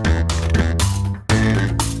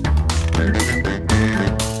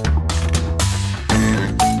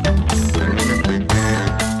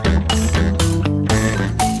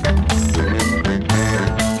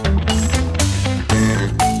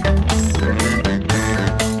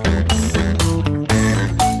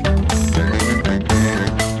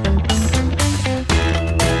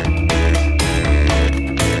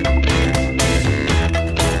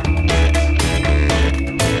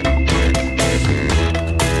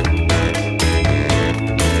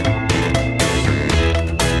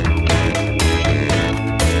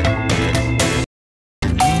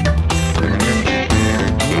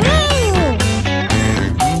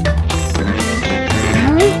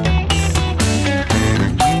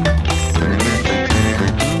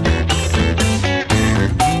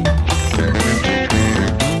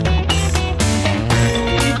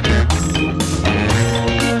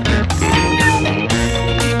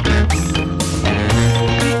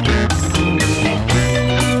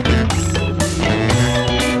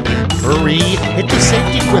 Hurry, hit the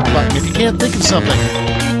safety quit button if you can't think of something.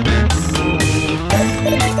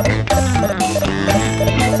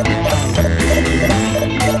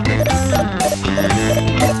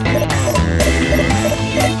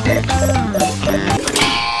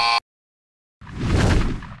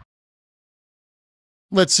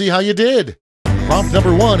 Let's see how you did. Prompt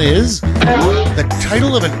number one is the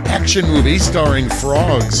title of an action movie starring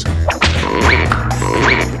frogs.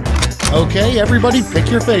 Okay, everybody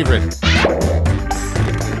pick your favorite.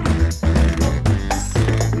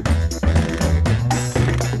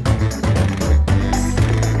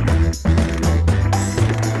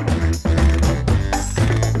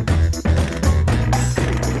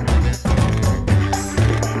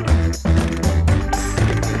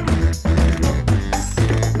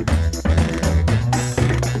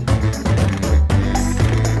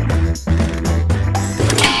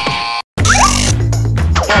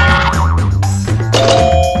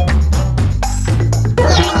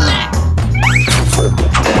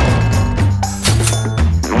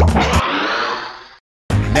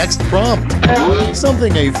 Next prompt.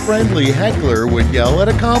 Something a friendly heckler would yell at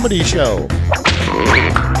a comedy show.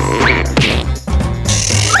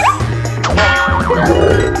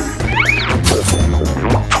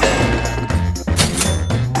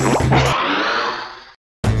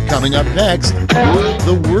 Coming up next,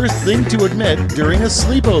 the worst thing to admit during a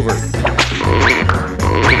sleepover.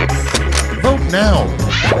 Vote now.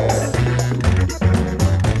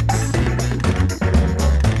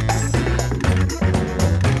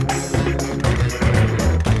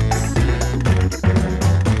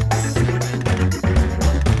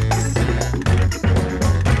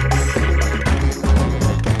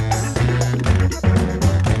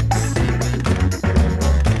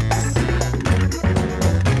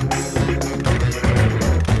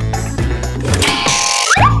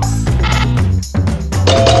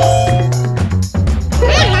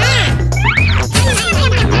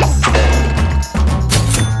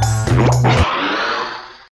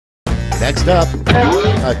 Next up,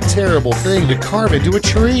 a terrible thing to carve into a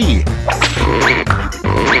tree.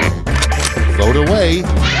 Vote away.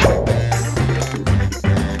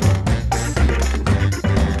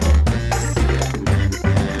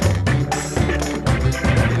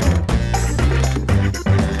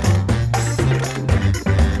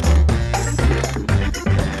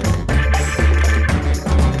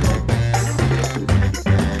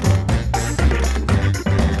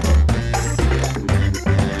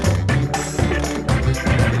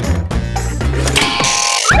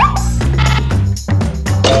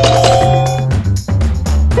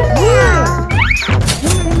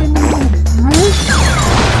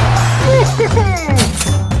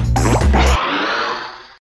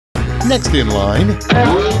 Next in line,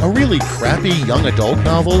 a really crappy young adult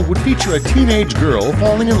novel would feature a teenage girl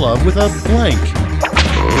falling in love with a blank.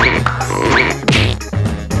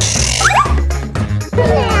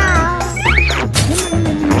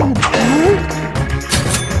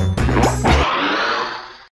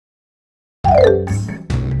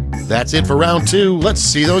 That's it for round 2. Let's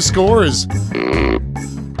see those scores.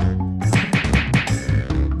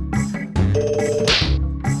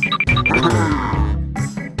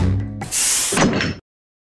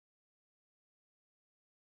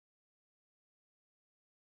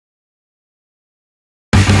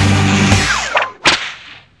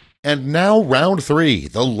 And now round 3,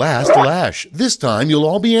 the last lash. This time you'll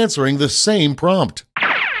all be answering the same prompt.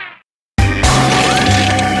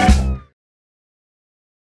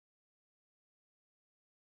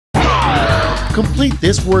 Complete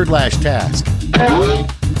this word lash task.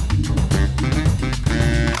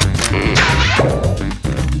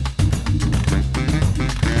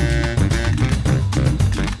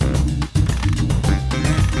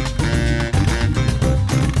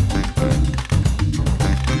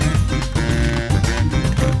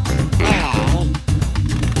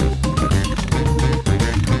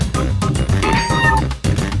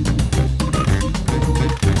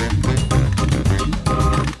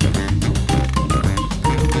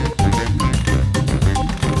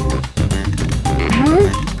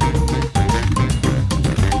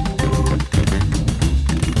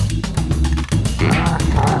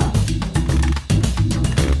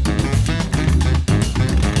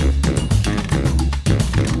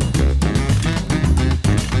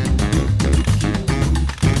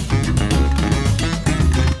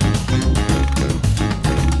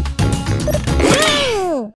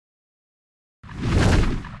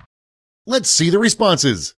 Let's see the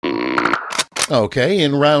responses. Okay,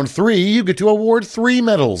 in round 3, you get to award 3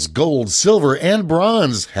 medals, gold, silver, and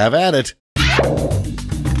bronze. Have at it.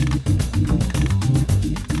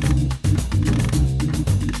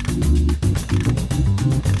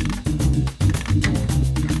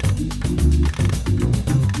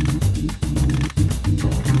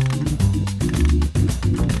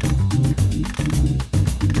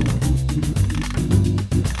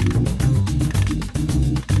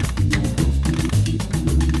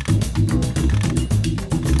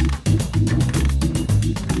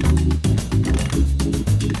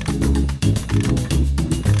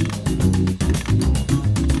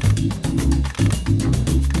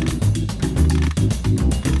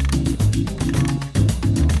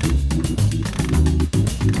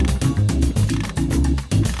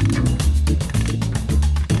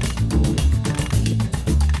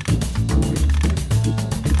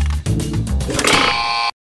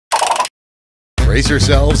 Brace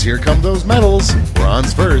yourselves, here come those medals.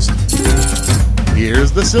 Bronze first.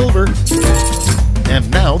 Here's the silver.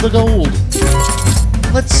 And now the gold.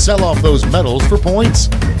 Let's sell off those medals for points.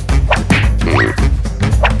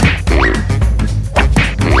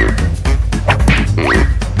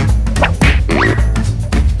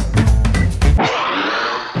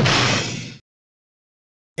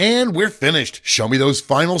 And we're finished. Show me those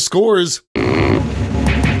final scores.